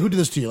like, yeah, who did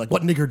this to you? Like,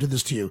 what nigger did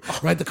this to you?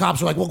 Right? The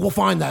cops are like, well, we'll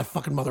find that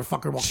fucking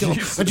motherfucker. We'll kill him.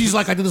 And Gigi's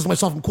like, I did this to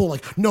myself. I'm cool.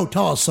 Like, no,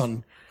 tell us,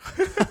 son.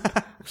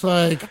 It's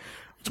like...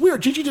 It's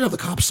weird. Gigi did have the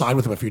cops side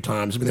with him a few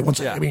times.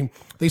 I mean,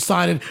 they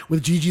sided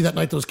with Gigi that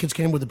night. Those kids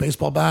came with the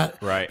baseball bat,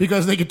 right?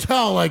 Because they could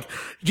tell, like,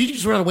 Gigi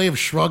just had a way of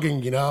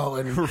shrugging, you know,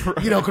 and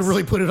you know, could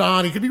really put it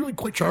on. He could be really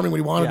quite charming when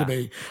he wanted to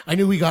be. I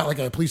knew he got like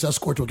a police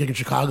escort to a gig in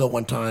Chicago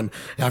one time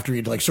after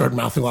he'd like started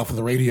mouthing off on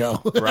the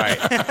radio. Right.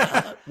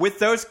 With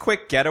those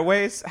quick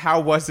getaways,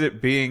 how was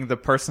it being the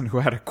person who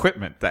had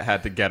equipment that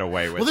had to get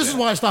away with? Well, this is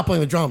why I stopped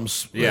playing the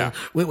drums.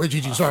 With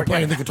Gigi, and started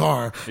playing the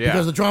guitar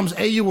because the drums,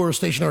 you were a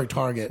stationary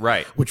target,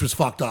 right? Which was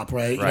fucked up,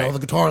 right? You know, the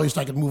guitar, at least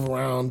I could move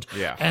around.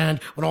 Yeah.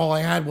 And when all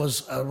I had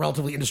was a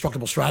relatively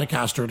indestructible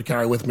Stratocaster to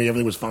carry with me,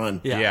 everything was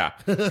fine. Yeah.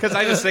 Because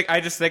I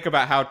just think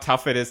about how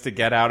tough it is to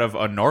get out of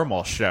a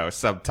normal show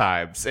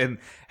sometimes, and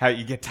how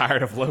you get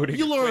tired of loading.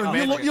 You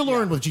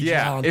learn with Gigi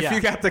Allen. If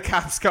you got the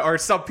cops or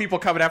some people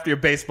coming after your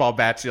baseball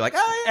bats, you're like,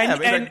 oh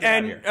yeah.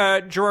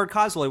 And Gerard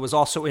Cosloy was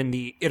also in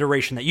the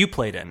iteration that you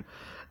played in.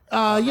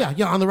 On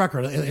the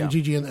record, and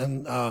Gigi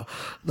and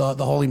the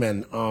Holy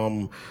Men,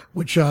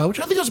 which I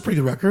think is a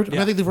pretty good record. And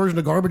I think the version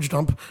of Garbage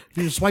Dump,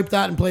 you just swipe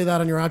that and play that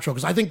on your outro,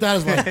 because I think that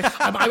is like,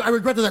 I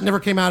regret that never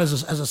came out as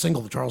a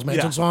single, the Charles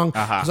Manson song,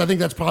 because I think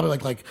that's probably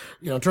like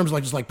in terms of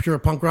like just like pure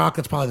punk rock,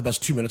 that's probably the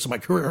best 2 minutes of my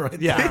career right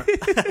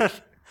there.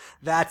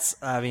 That's,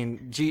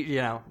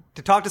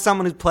 to talk to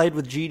someone who's played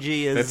with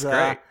Gigi is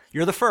great.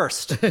 You're the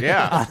first.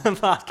 Yeah. On the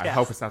podcast. I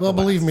hope it's not Well,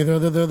 the last. believe me,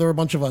 there are a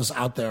bunch of us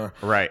out there.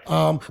 Right.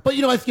 But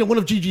I think one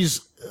of Gigi's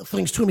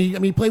things too,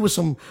 he played with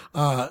some,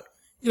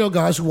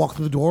 guys who walk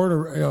through the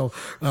door and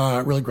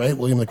are, really great.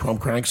 William the Chrome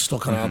Cranks still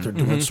kind of out there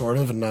doing it sort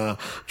of. And,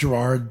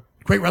 Gerard,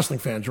 great wrestling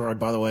fan, Gerard,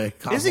 by the way.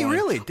 Is he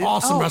really?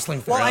 Awesome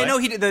wrestling fan. Well, I know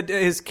he did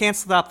his Can't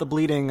Stop the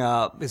Bleeding,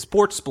 his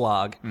sports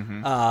blog.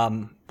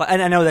 But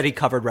and I know that he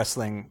covered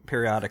wrestling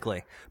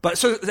periodically. But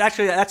so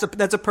actually, that's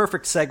a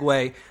perfect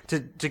segue to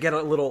get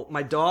a little.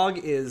 My dog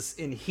is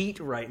in heat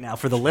right now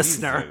for the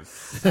listener.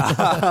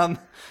 To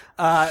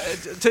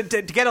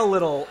get a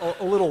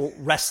little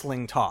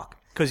wrestling talk,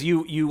 because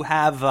you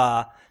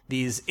have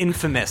these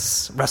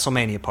infamous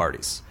WrestleMania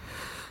parties.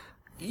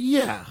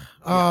 Yeah.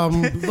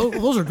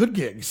 Those are good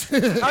gigs. Oh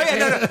yeah,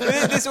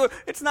 no.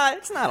 It's not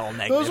all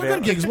negative. Those are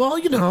good gigs. Well,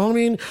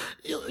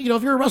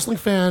 if you're a wrestling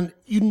fan,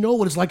 you know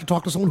what it's like to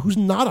talk to someone who's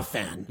not a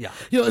fan. Yeah.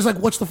 It's like,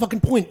 what's the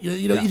fucking point?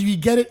 Either you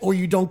get it or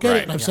you don't get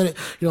it. And I've said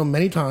it,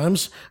 many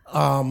times,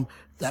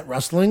 that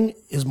wrestling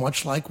is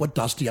much like what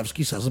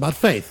Dostoevsky says about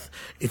faith.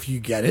 If you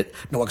get it,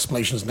 no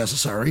explanation is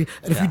necessary.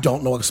 And if you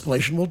don't, no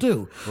explanation will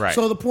do. Right.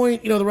 So the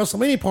point, the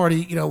WrestleMania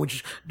party,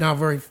 which now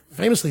very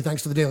famously,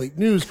 thanks to the Daily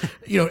News,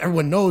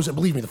 everyone knows, and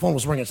believe me, the phone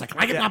was ringing. It's like,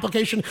 can I get an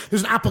application?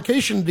 There's an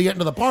application to get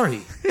into the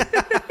party.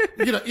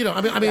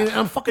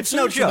 I'm fucking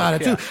serious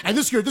about it too. And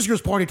this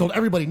year's party told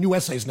everybody new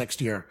essays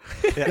next year.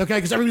 Okay,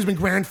 because everybody's been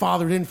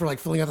grandfathered in for like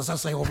filling out this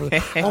essay over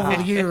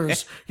the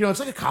years. It's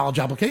like a college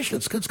application.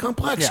 It's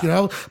complex,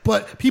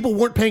 but people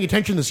weren't paying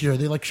attention this year.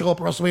 They like show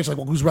up at WrestleMania. It's like,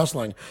 well, who's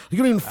wrestling? You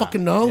don't even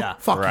fucking know.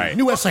 Fuck you.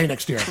 New essay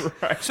next year.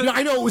 Right. So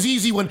I know it was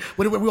easy when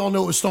we all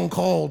know it was Stone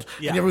Cold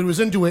and everybody was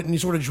into it and you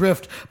sort of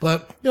drift.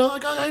 But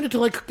I ended to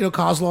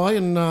Kozlov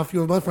and a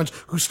few of my friends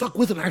who stuck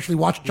with it and actually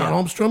watched John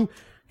Holmstrom.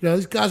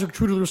 These guys are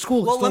true to their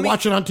school. They still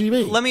watch it on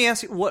TV. Let me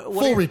ask you,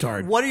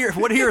 retard. What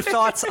are your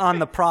thoughts on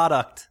the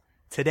product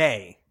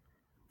today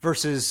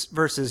versus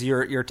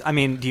your? I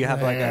mean, do you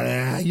have like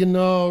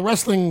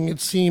wrestling? It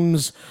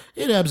seems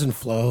it ebbs and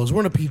flows.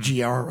 We're in a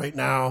PG era right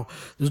now.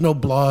 There's no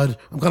blood.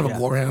 I'm kind of a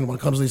gore hound when it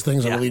comes to these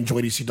things. I really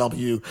enjoy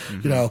ECW.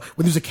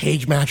 When there's a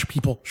cage match,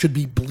 people should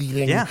be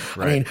bleeding. Yeah,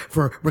 right. I mean,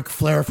 for Ric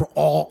Flair, for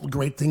all the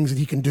great things that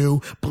he can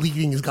do,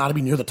 bleeding has got to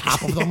be near the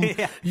top of them.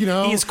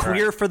 He's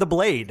queer for the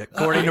blade,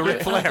 according to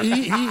Ric Flair.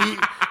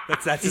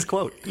 That's his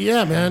quote.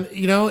 Yeah, man.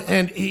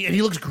 And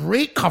he looks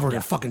great covered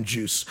in fucking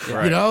juice.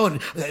 Right.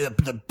 And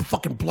the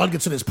fucking blood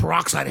gets in his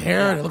peroxide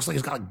hair, and it looks like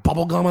he's got like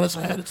bubble gum on his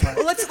head. It's like,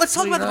 well, let's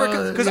talk about the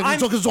record, because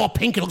it's all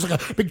pink. It looks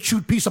like a big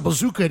chewed piece of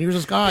bazooka, and here's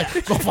this guy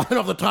go flying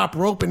off the top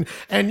rope, and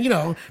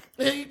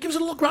it gives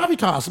it a little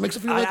gravitas. It makes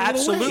it feel like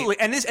absolutely. A little weight.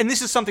 And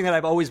this is something that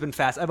I've always been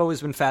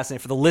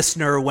fascinated for the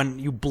listener. When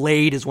you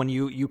blade is when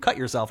you cut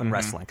yourself in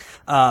wrestling.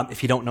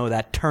 If you don't know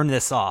that, turn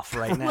this off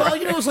right now. Well,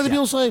 it's like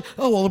people say,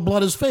 "Oh, well, the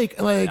blood is fake."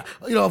 And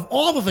of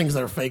all the things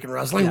that are fake in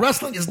wrestling,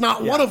 wrestling is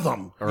not one of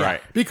them. Right.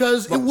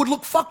 Because it would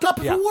look fucked up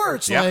if it were.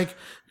 It's like.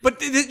 But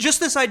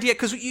just this idea,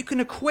 because you can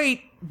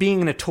equate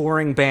being in a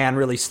touring band,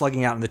 really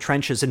slugging out in the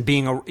trenches, and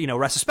being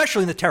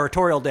especially in the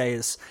territorial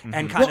days,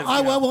 and kind of.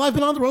 I've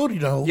been on the road,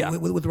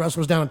 with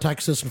wrestlers down in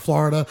Texas and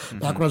Florida.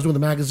 Back when I was doing the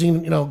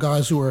magazine,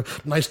 guys who were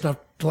nice enough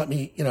to let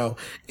me,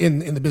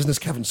 in the business.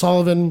 Kevin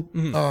Sullivan,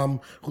 who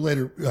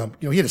later,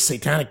 he had a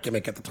satanic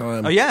gimmick at the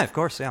time. Oh yeah, of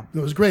course, yeah. It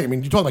was great. I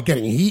mean, you talk about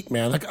getting heat,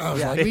 man. Like I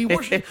was like,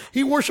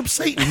 he worships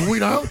Satan.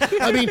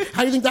 I mean,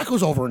 how do you think that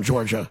goes over in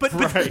Georgia? But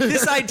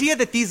this idea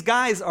that these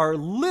guys are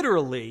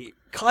literally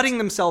cutting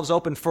themselves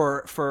open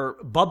for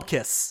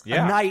bubkiss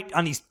a night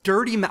on these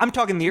dirty. I'm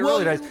talking the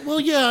early days. Well,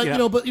 yeah,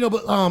 but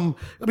I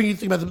mean, you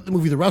think about the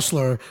movie The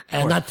Wrestler,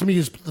 and that to me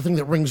is the thing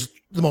that rings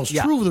the most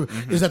true.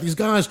 Is that these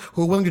guys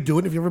who are willing to do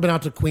it. If you've ever been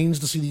out to Queens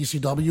to see the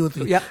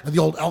ECW at the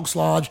old Elks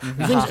Lodge,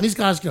 and these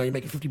guys, you're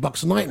making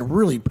 $50 a night and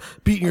really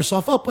beating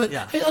yourself up. But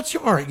hey, that's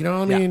your art.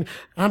 I mean,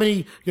 how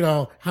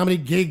many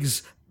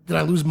gigs did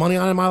I lose money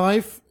on in my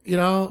life?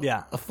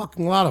 A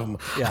fucking lot of them.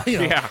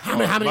 How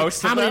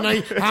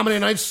many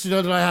nights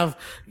did I have?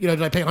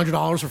 Did I pay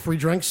 $100 for free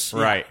drinks?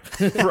 Right.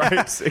 Right.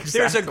 Exactly.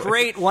 There's a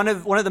great one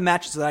of the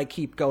matches that I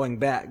keep going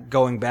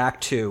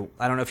back to.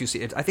 I don't know if you see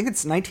it. I think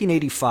it's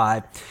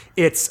 1985.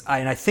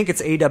 I think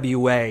it's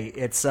AWA.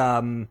 It's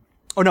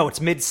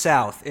it's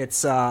Mid-South.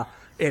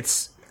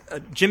 It's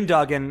Jim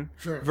Duggan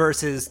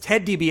versus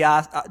Ted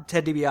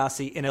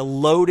DiBiase in a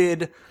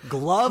loaded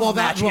glove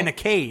match in a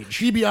cage.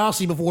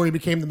 DiBiase, before he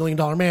became the $1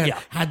 Million Man,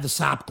 had the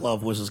sap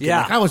glove was his gimmick.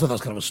 Yeah. I always thought that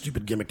was kind of a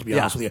stupid gimmick, to be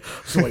honest with you.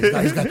 So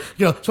he's got,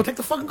 so take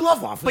the fucking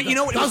glove off. But you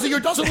know what?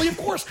 Doesn't he? Of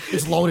course,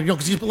 it's loaded.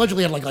 Because he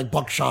allegedly had like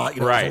buckshot,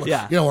 right?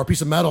 Or a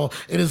piece of metal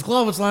in his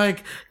glove. It's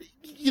like,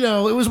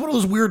 it was one of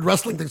those weird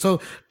wrestling things.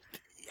 So.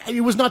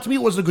 It was not, to me,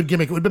 it wasn't a good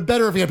gimmick. It would have been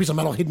better if he had a piece of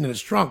metal hidden in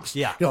his trunks.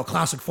 Yeah. A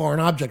classic foreign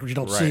object, which you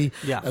don't see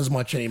as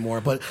much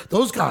anymore. But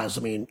those guys,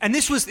 I mean. And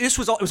it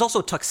was also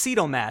a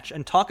tuxedo match,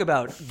 and talk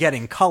about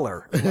getting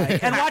color.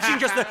 Right? And watching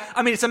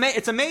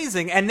it's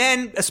amazing. And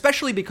then,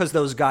 especially because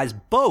those guys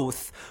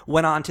both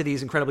went on to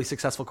these incredibly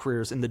successful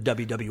careers in the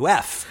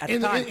WWF at the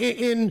time.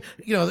 In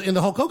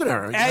the Hulk Hogan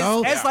era.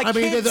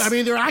 Kids.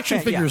 They're action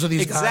figures of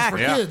these guys for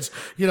kids.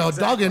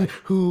 Duggan,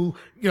 who,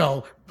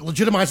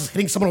 legitimizes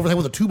hitting someone over the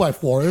head with a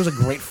 2x4. It was a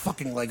great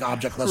fucking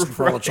object lesson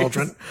for all the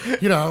children.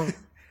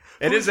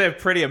 It is a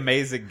pretty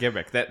amazing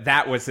gimmick.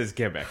 That was his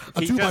gimmick.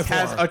 He just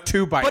has a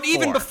 2x4. But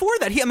even before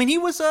that, he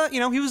was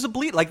a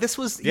bleed. Like this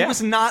was, he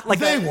was not like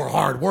they were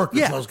hard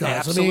workers. Those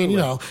guys.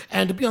 Absolutely.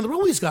 And to be on the road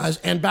with these guys.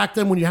 And back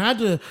then, when you had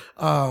to,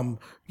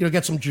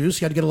 get some juice,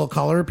 you had to get a little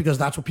color because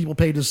that's what people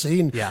paid to see.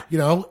 And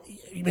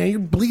you're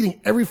bleeding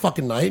every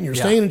fucking night, and you're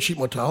staying in cheap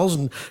motels,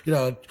 and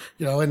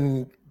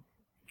and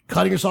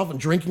cutting yourself and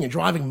drinking and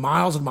driving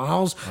miles and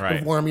miles to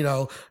perform,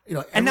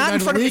 and not in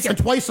front of week, and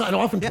twice, and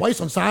often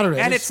twice on Saturdays.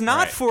 And it's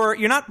not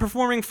you're not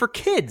performing for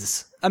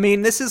kids. I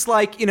mean, this is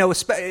like,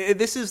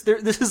 this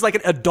is like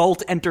an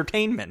adult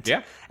entertainment.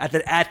 Yeah. At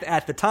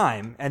the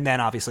time, and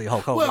then obviously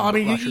Hulk Hogan. Well, I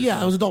mean,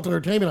 it was adult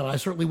entertainment. I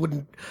certainly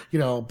wouldn't,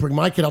 bring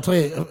my kid. I'll tell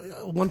you,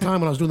 one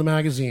time when I was doing the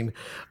magazine,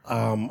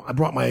 I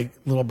brought my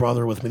little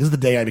brother with me. This is the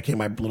day I became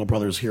my little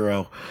brother's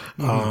hero.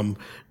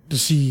 To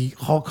see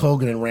Hulk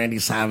Hogan and Randy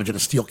Savage in a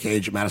steel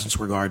cage at Madison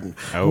Square Garden.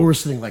 Oh. We were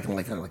sitting like the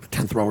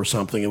 10th row or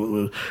something.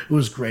 It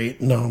was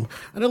great. And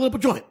I lit up a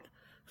joint.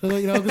 So,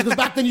 because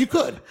back then you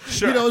could.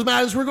 Sure. It was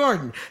Madison Square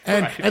Garden.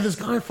 And this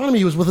guy in front of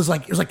me was with it was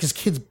like his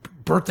kid's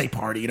birthday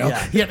party,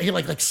 He had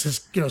like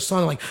his,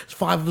 son, like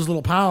 5 of his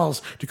little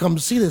pals to come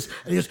to see this.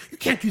 And he goes, "You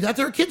can't do that.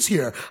 There are kids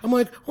here." I'm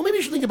like, well, maybe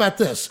you should think about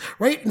this.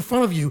 Right in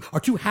front of you are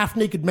 2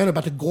 half-naked men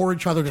about to gore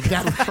each other to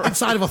death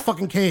inside of a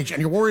fucking cage.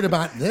 And you're worried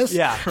about this?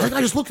 Yeah. And the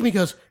guy just looked at me and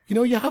goes,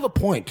 you have a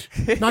point.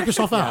 Knock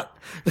yourself out.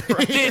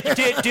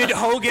 Did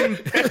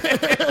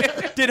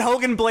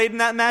Hogan blade in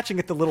that match and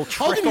get the little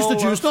trickle? Hogan used to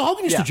juice. No,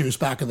 Hogan used to juice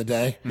back in the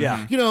day.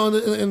 Yeah. In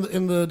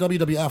the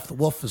WWF, the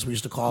Wolf, as we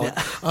used to call it.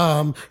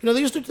 They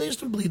used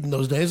to bleed in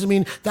those days. I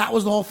mean, that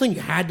was the whole thing. You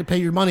had to pay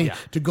your money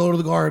to go to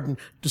the Garden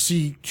to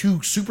see 2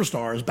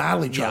 superstars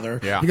battle each other.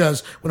 Yeah.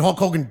 Because when Hulk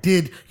Hogan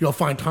did,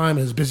 find time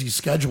in his busy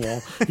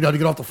schedule, to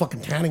get off the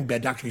fucking tanning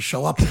bed to actually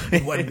show up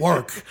and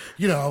work,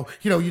 he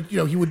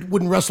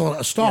wouldn't wrestle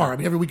a star. I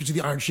mean, every week you see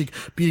the Iron Sheik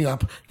beating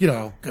up,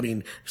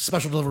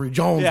 Special Delivery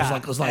Jones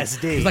was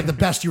like the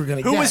best you were going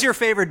to get. Who was your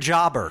favorite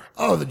jobber?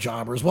 Oh, the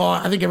jobbers. Well,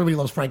 I think everybody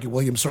loves Frankie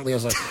Williams. Certainly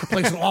has a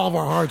place in all of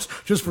our hearts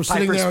just for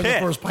sitting there in the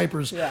first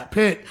Piper's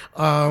Pit.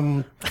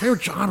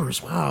 Favorite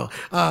jobbers. Wow.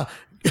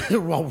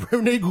 Well,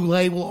 Rene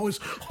Goulet will always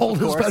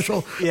hold a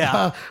special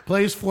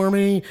place for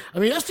me. I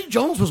mean, S.D.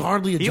 Jones was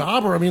hardly a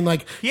jobber. I mean,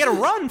 he had a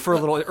run for a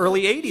little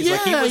early 80s.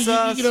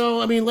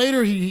 Yeah,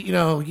 later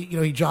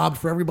he jobbed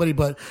for everybody,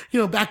 but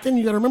back then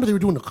you got to remember they were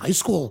doing high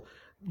school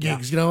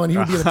gigs, and he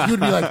would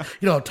be like,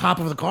 top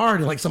of the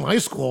card in like some high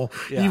school,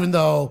 even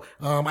though,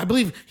 I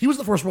believe he was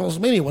the first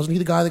WrestleMania, wasn't he?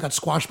 The guy that got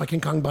squashed by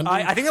King Kong Bundy.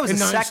 I think that was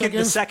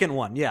the second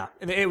one. Yeah.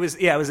 It was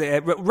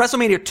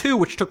WrestleMania 2,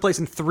 which took place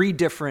in 3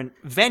 different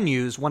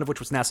venues, one of which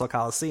was Nassau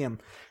Coliseum.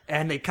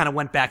 And they kind of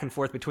went back and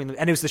forth between them.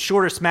 And it was the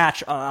shortest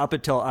match up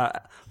until,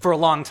 for a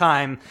long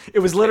time. It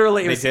was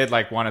literally... They did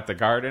like one at the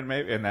Garden,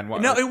 maybe? And then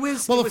one... No, it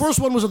was... Well, the first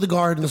one was at the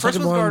Garden. The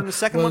second one the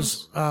second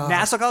was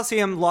Nassau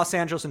Coliseum, Los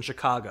Angeles, and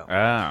Chicago.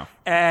 Oh.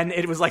 And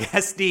it was like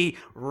SD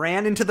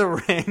ran into the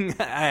ring,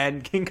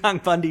 and King Kong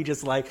Bundy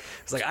just it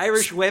was like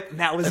Irish whip, and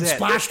that was it.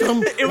 Splashed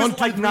him. It was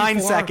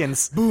 9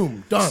 seconds.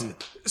 Boom. Done.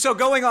 So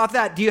going off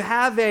that,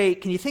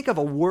 can you think of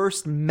a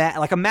worst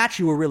match, a match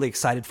you were really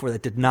excited for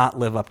that did not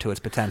live up to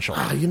its potential?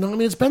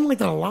 It's been like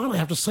that a lot, I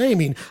have to say. I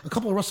mean, a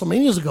couple of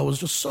WrestleManias ago was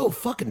just so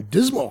fucking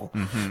dismal.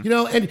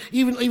 Mm-hmm. And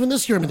even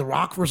this year, The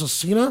Rock versus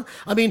Cena,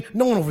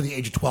 no one over the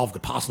age of 12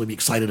 could possibly be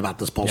excited about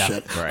this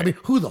bullshit. Yeah, right.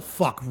 Who the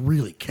fuck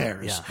really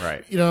cares? Yeah.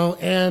 Right.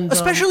 And...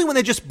 Especially when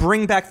they just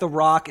bring back The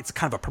Rock, it's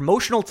kind of a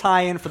promotional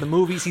tie-in for the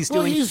movies he's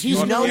doing.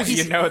 You know that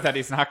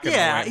he's not going to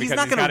win because he's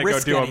got to go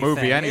do a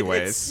movie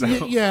anyways. So.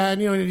 Yeah,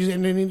 and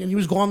he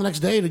was gone the next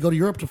day to go to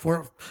Europe to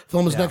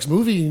film his next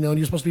movie. And he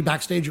was supposed to be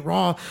backstage at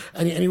Raw,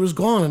 and he was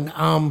gone.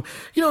 And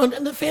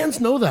the fans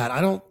know that. I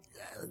don't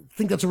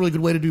think that's a really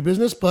good way to do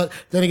business, but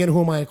then again,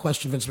 who am I to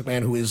question Vince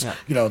McMahon, who is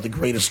the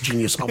greatest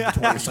genius of the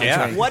 20th century?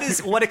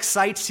 Yeah. What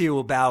excites you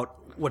about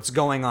what's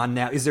going on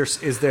now? Is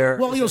there?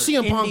 Well,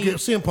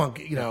 CM Punk,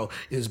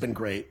 has been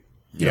great.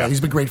 You know,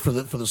 he's been great for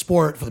the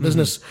sport, for the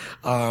business.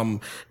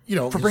 You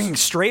know, For bringing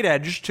straight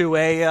edge to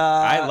a.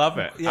 I love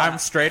it. I'm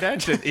straight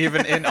edge, and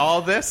even in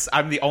all this,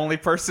 I'm the only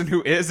person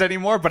who is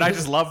anymore. But I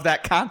just love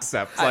that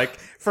concept. Like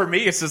for me,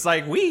 it's just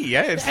like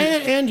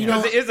and you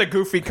know, it is a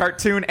goofy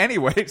cartoon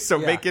anyway. So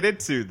make it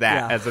into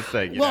that as a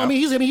thing. You know? I mean,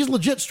 he's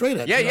legit straight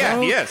edge. Yeah, you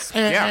know? he is.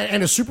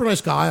 And a super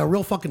nice guy, a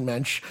real fucking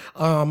mensch.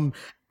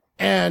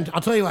 And I'll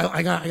tell you,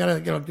 I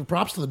gotta give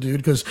props to the dude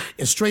because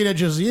as straight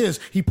edge as he is,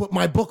 he put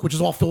my book, which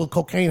is all filled with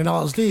cocaine and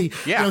LSD.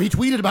 Yeah. You know, he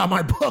tweeted about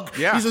my book.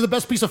 Yeah. He said the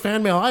best piece of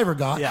fan mail I ever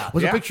got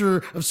was a picture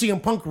of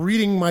CM Punk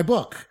reading my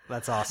book.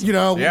 That's awesome. You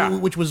know,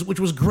 which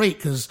was great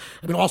because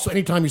I mean, also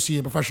anytime you see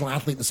a professional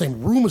athlete in the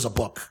same room as a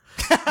book,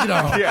 you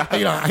know,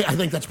 you know, I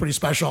think that's pretty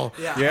special.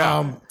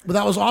 Yeah. But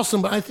that was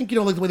awesome. But I think, you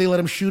know, like the way they let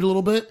him shoot a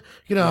little bit,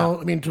 you know,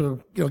 I mean,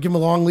 to, you know, give him a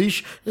long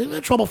leash, they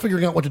had trouble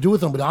figuring out what to do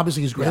with him. But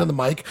obviously he's great on the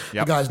mic.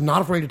 The guy's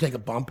not afraid to take a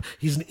bump.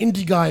 He's an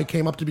indie guy who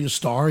came up to be a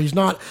star. He's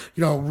not,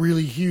 you know,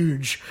 really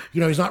huge. You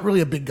know, he's not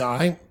really a big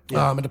guy.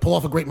 And to pull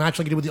off a great match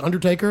like he did with The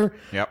Undertaker,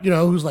 you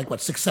know, who's like, what,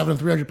 6'7" and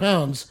 300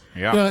 pounds,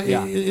 you know,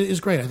 is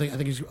great. I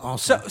think he's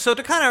awesome. So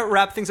to kind of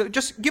wrap things up,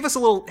 just give us a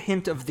little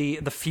hint of the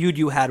feud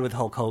you had with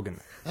Hulk Hogan.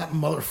 That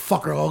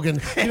motherfucker Hogan.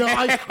 You know,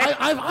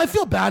 I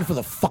feel bad for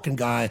the fucking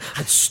guy,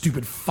 that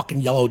stupid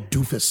fucking yellow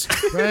doofus,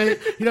 right?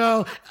 You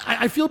know,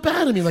 I feel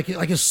bad. I mean, like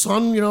his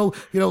son, you know,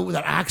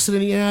 that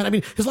accident he had. I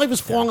mean, his life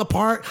is falling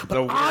apart, but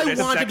I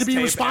wanted to be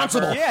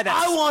responsible. Ever. Yeah,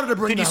 I wanted to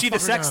bring. Did you see the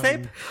fucker sex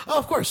down. tape? Oh,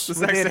 of course. The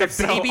sex tape's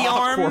so baby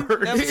arm.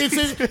 awkward.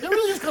 It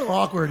really is kind of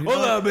awkward. Hold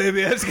on,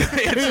 baby. That's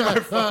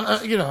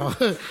you know,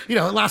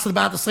 it lasted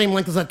about the same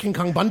length as that King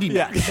Kong Bundy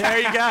match. There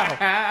you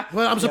go.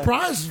 Well, I'm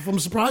surprised. I'm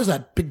surprised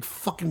that big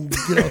fucking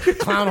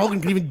clown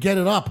Hogan can even get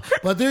it up.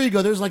 But there you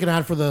go. There's like an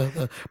ad for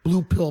the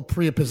blue pill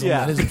priapism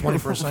that is the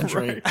 21st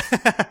century.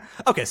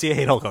 Okay, so you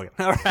hate Hulk Hogan.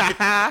 All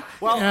right.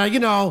 Well, you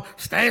know,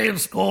 stay in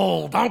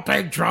school. Don't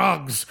take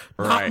drugs.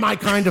 Not my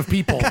kind of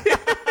people.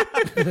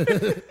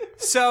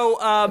 So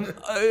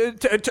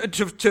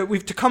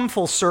we've to come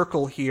full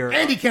circle here.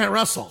 And he can't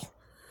wrestle.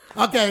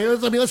 Okay, I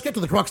mean, let's get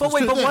to the crux of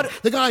this.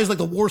 The guy is like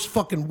the worst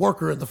fucking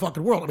worker in the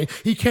fucking world. I mean,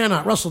 he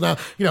cannot wrestle. Now,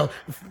 you know,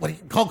 what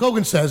Hulk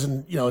Hogan says,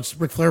 and, you know, it's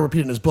Ric Flair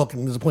repeated in his book,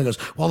 and there's a point he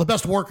goes, well, the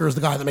best worker is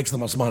the guy that makes the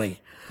most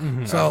money.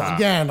 So,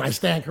 again, I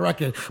stand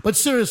corrected. But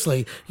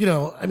seriously, you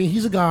know, I mean,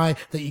 he's a guy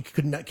that you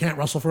can't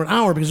wrestle for an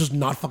hour because he's just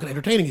not fucking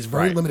entertaining. He's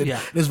very limited in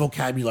his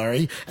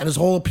vocabulary, and his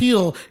whole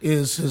appeal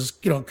is his,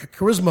 you know,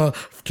 charisma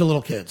to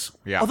little kids.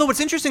 Yeah. Although what's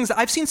interesting is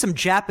I've seen some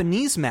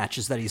Japanese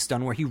matches that he's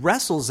done where he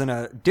wrestles in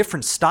a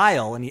different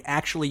style and he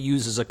actually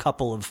uses a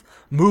couple of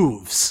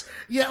moves.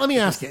 Yeah, let me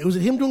ask you. Was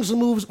it him doing some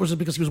moves, or was it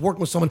because he was working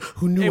with someone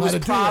who knew how to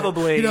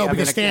probably, do it? You know, I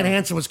because mean, Stan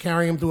Hansen was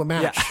carrying him through a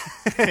match.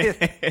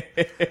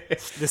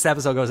 This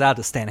episode goes out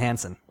to Stan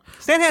Hansen.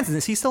 Stan Hansen,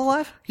 is he still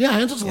alive? Yeah,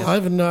 Hansen's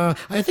alive, and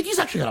I think he's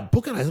actually got a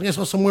book in it. I think I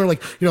saw somewhere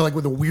like, you know, like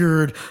with a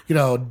weird, you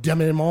know,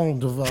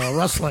 demi-monde of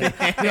wrestling.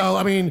 You know,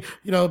 I mean,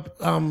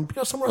 some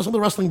of the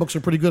wrestling books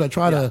are pretty good. I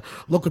try to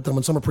look at them,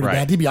 and some are pretty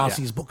bad.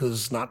 DiBiase's book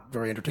is not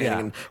very entertaining,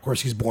 and of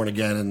course he's Born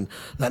Again, and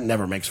that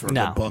never makes for a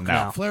good book.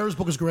 Flair's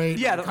book is great.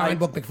 Yeah, the Kind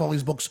book,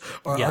 McFoley's books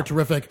are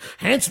terrific.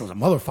 Hansen was a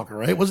motherfucker,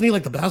 right? Wasn't he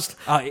like the best?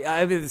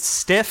 I mean,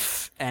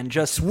 stiff and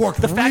just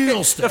worked the fact real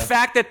that, stiff. The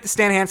fact that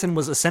Stan Hansen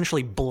was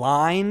essentially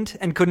blind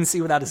and couldn't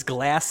see without his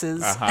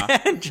glasses,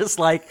 and just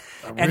like,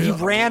 and he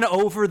ran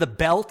over the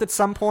belt at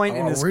some point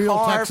in his real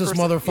car. Texas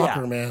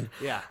motherfucker, man.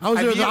 Yeah, I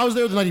was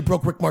there the night he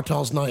broke Rick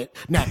Martel's neck.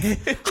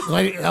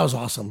 That was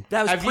awesome.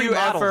 That was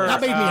pre-modeled.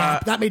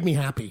 That made me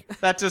happy.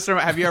 That just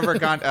have you ever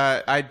gone?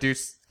 I do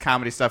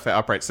comedy stuff at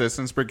Upright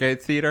Citizens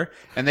Brigade Theater,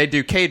 and they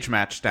do cage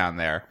match down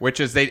there, which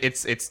is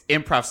it's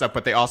improv stuff,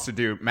 but they also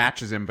do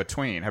matches in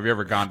between. Have you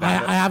ever gone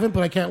down there? I haven't,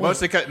 but I can't wait.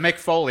 Mostly because Mick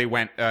Foley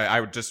went.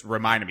 I would just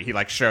reminded me. He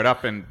like showed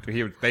up, and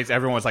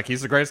everyone was like,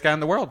 "He's the greatest guy in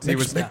the world."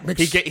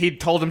 He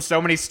told them so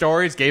many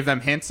stories, gave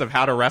them hints of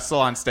how to wrestle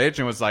on stage,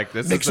 and was like,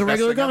 "This Mick's is the a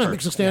regular best thing guy. ever."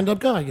 Mick's a stand-up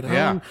guy. You know,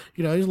 and,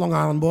 you know, he's a Long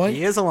Island boy.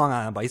 He is a Long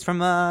Island boy. He's from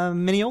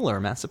Mineola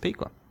or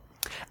Massapequa.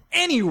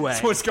 Anyway,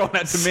 so what's going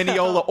on to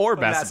Mineola or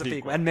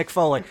Massapequa and Mick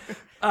Foley.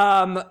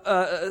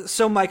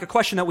 So, Mike, a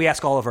question that we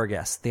ask all of our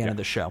guests at the end of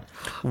the show.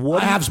 I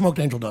have smoked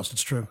angel dust.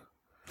 It's true.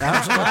 Well,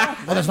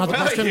 that's not the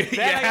question.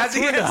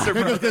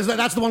 Because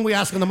that's the one we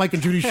ask on the Mike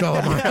and Judy show,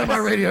 on my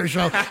radio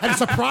show. And a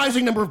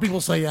surprising number of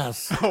people say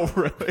yes. Oh,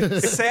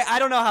 really? I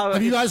don't know how.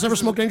 Have you guys ever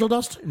smoked angel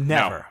dust?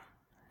 Never. No.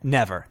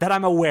 Never. That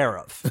I'm aware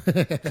of. You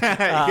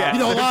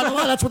know, a lot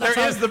that's what there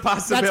is the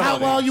possibility. That's how,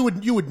 well, you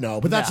would know,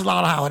 but that's a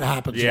lot of how it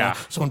happens. Yeah. You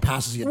know? Someone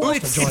passes you. Well,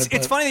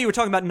 it's funny that you were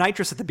talking about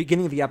nitrous at the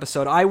beginning of the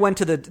episode. I went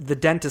to the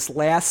dentist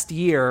last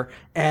year,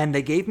 and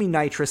they gave me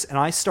nitrous, and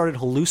I started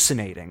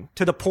hallucinating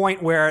to the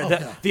point where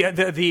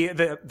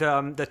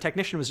the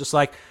technician was just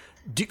like,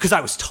 because I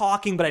was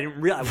talking, but I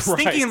didn't realize. I was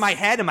thinking in my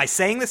head, am I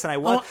saying this? And I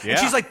was. And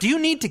she's like, do you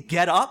need to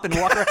get up and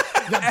walk around?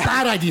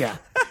 Bad idea.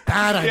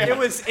 Bad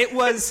idea. It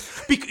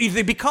was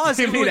because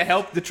you need to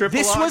help the triple.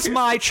 This was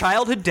my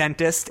childhood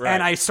dentist,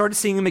 and I started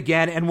seeing him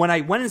again. And when I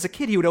went as a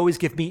kid, he would always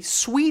give me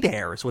sweet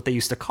air, is what they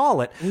used to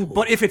call it. Ooh.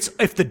 But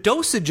if the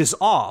dosage is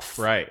off,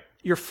 right.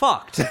 you're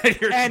fucked.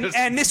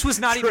 And this was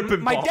not even,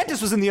 tripping my balls.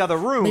 dentist was in the other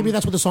room. Maybe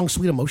that's what the song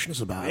 "Sweet Emotion" is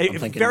about. I'm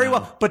thinking Very now.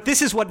 well. But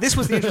this was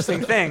the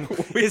interesting thing,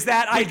 is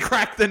that I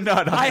cracked the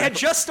nut on I that. had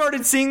just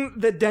started seeing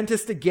the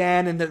dentist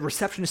again, and the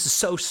receptionist is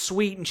so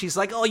sweet, and she's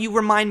like, "Oh, you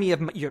remind me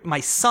of my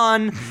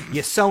son.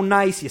 You're so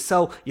nice. You're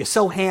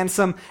so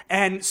handsome."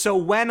 And so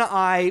when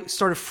I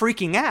started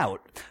freaking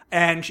out,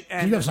 and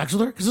Did you have sex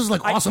with her? Because this is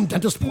like awesome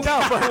dentist porn.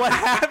 no, but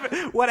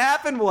what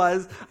happened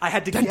was I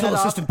had to Dental get up.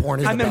 assistant porn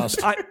is the best.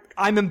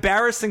 I'm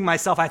embarrassing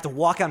myself. I have to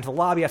walk out into the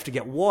lobby. I have to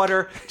get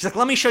water. She's like,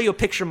 "Let me show you a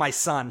picture of my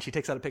son." She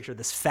takes out a picture of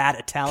this fat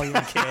Italian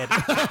kid,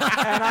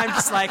 and I'm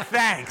just like,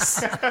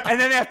 "Thanks." And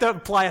then I have to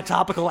apply a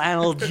topical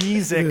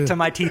analgesic to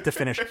my teeth to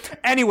finish.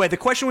 Anyway, the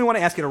question we want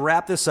to ask you to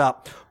wrap this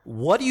up: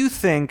 what do you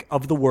think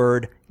of the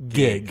word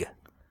gig?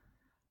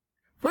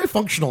 Very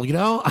functional, you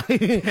know.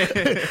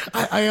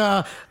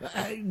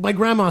 My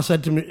grandma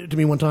said to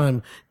me one time,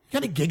 "You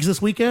got any gigs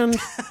this weekend?"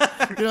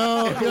 you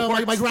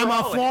know, my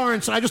grandma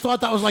Florence. And I just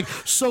thought that was like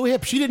so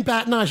hip. She didn't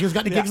bat an eye. She goes,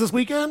 "Got any gigs this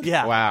weekend?"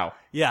 Yeah. Wow.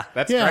 Yeah.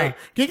 That's Yeah. great.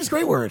 Gig is a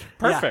great word.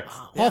 Perfect.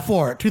 All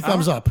for it. 2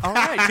 thumbs up. All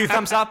right. 2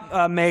 thumbs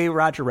up. May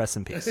Roger rest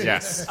in peace.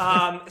 Yes.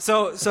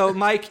 So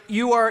Mike,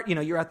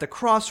 you're at the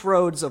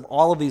crossroads of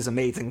all of these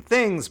amazing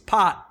things: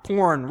 pot,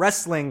 porn,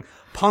 wrestling,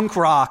 punk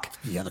rock.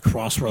 Yeah, the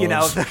crossroads. You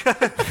know,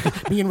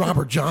 Me and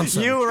Robert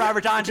Johnson. you,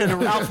 Robert Johnson,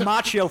 and Ralph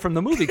Macchio from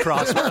the movie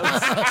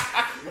Crossroads.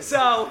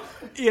 So,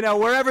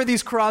 wherever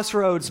these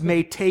crossroads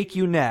may take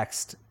you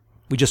next,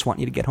 we just want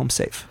you to get home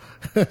safe.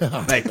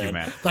 Thank you,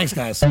 man. Thanks,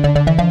 guys.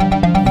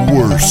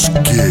 Worst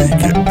gig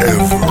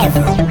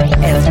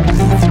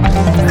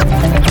ever.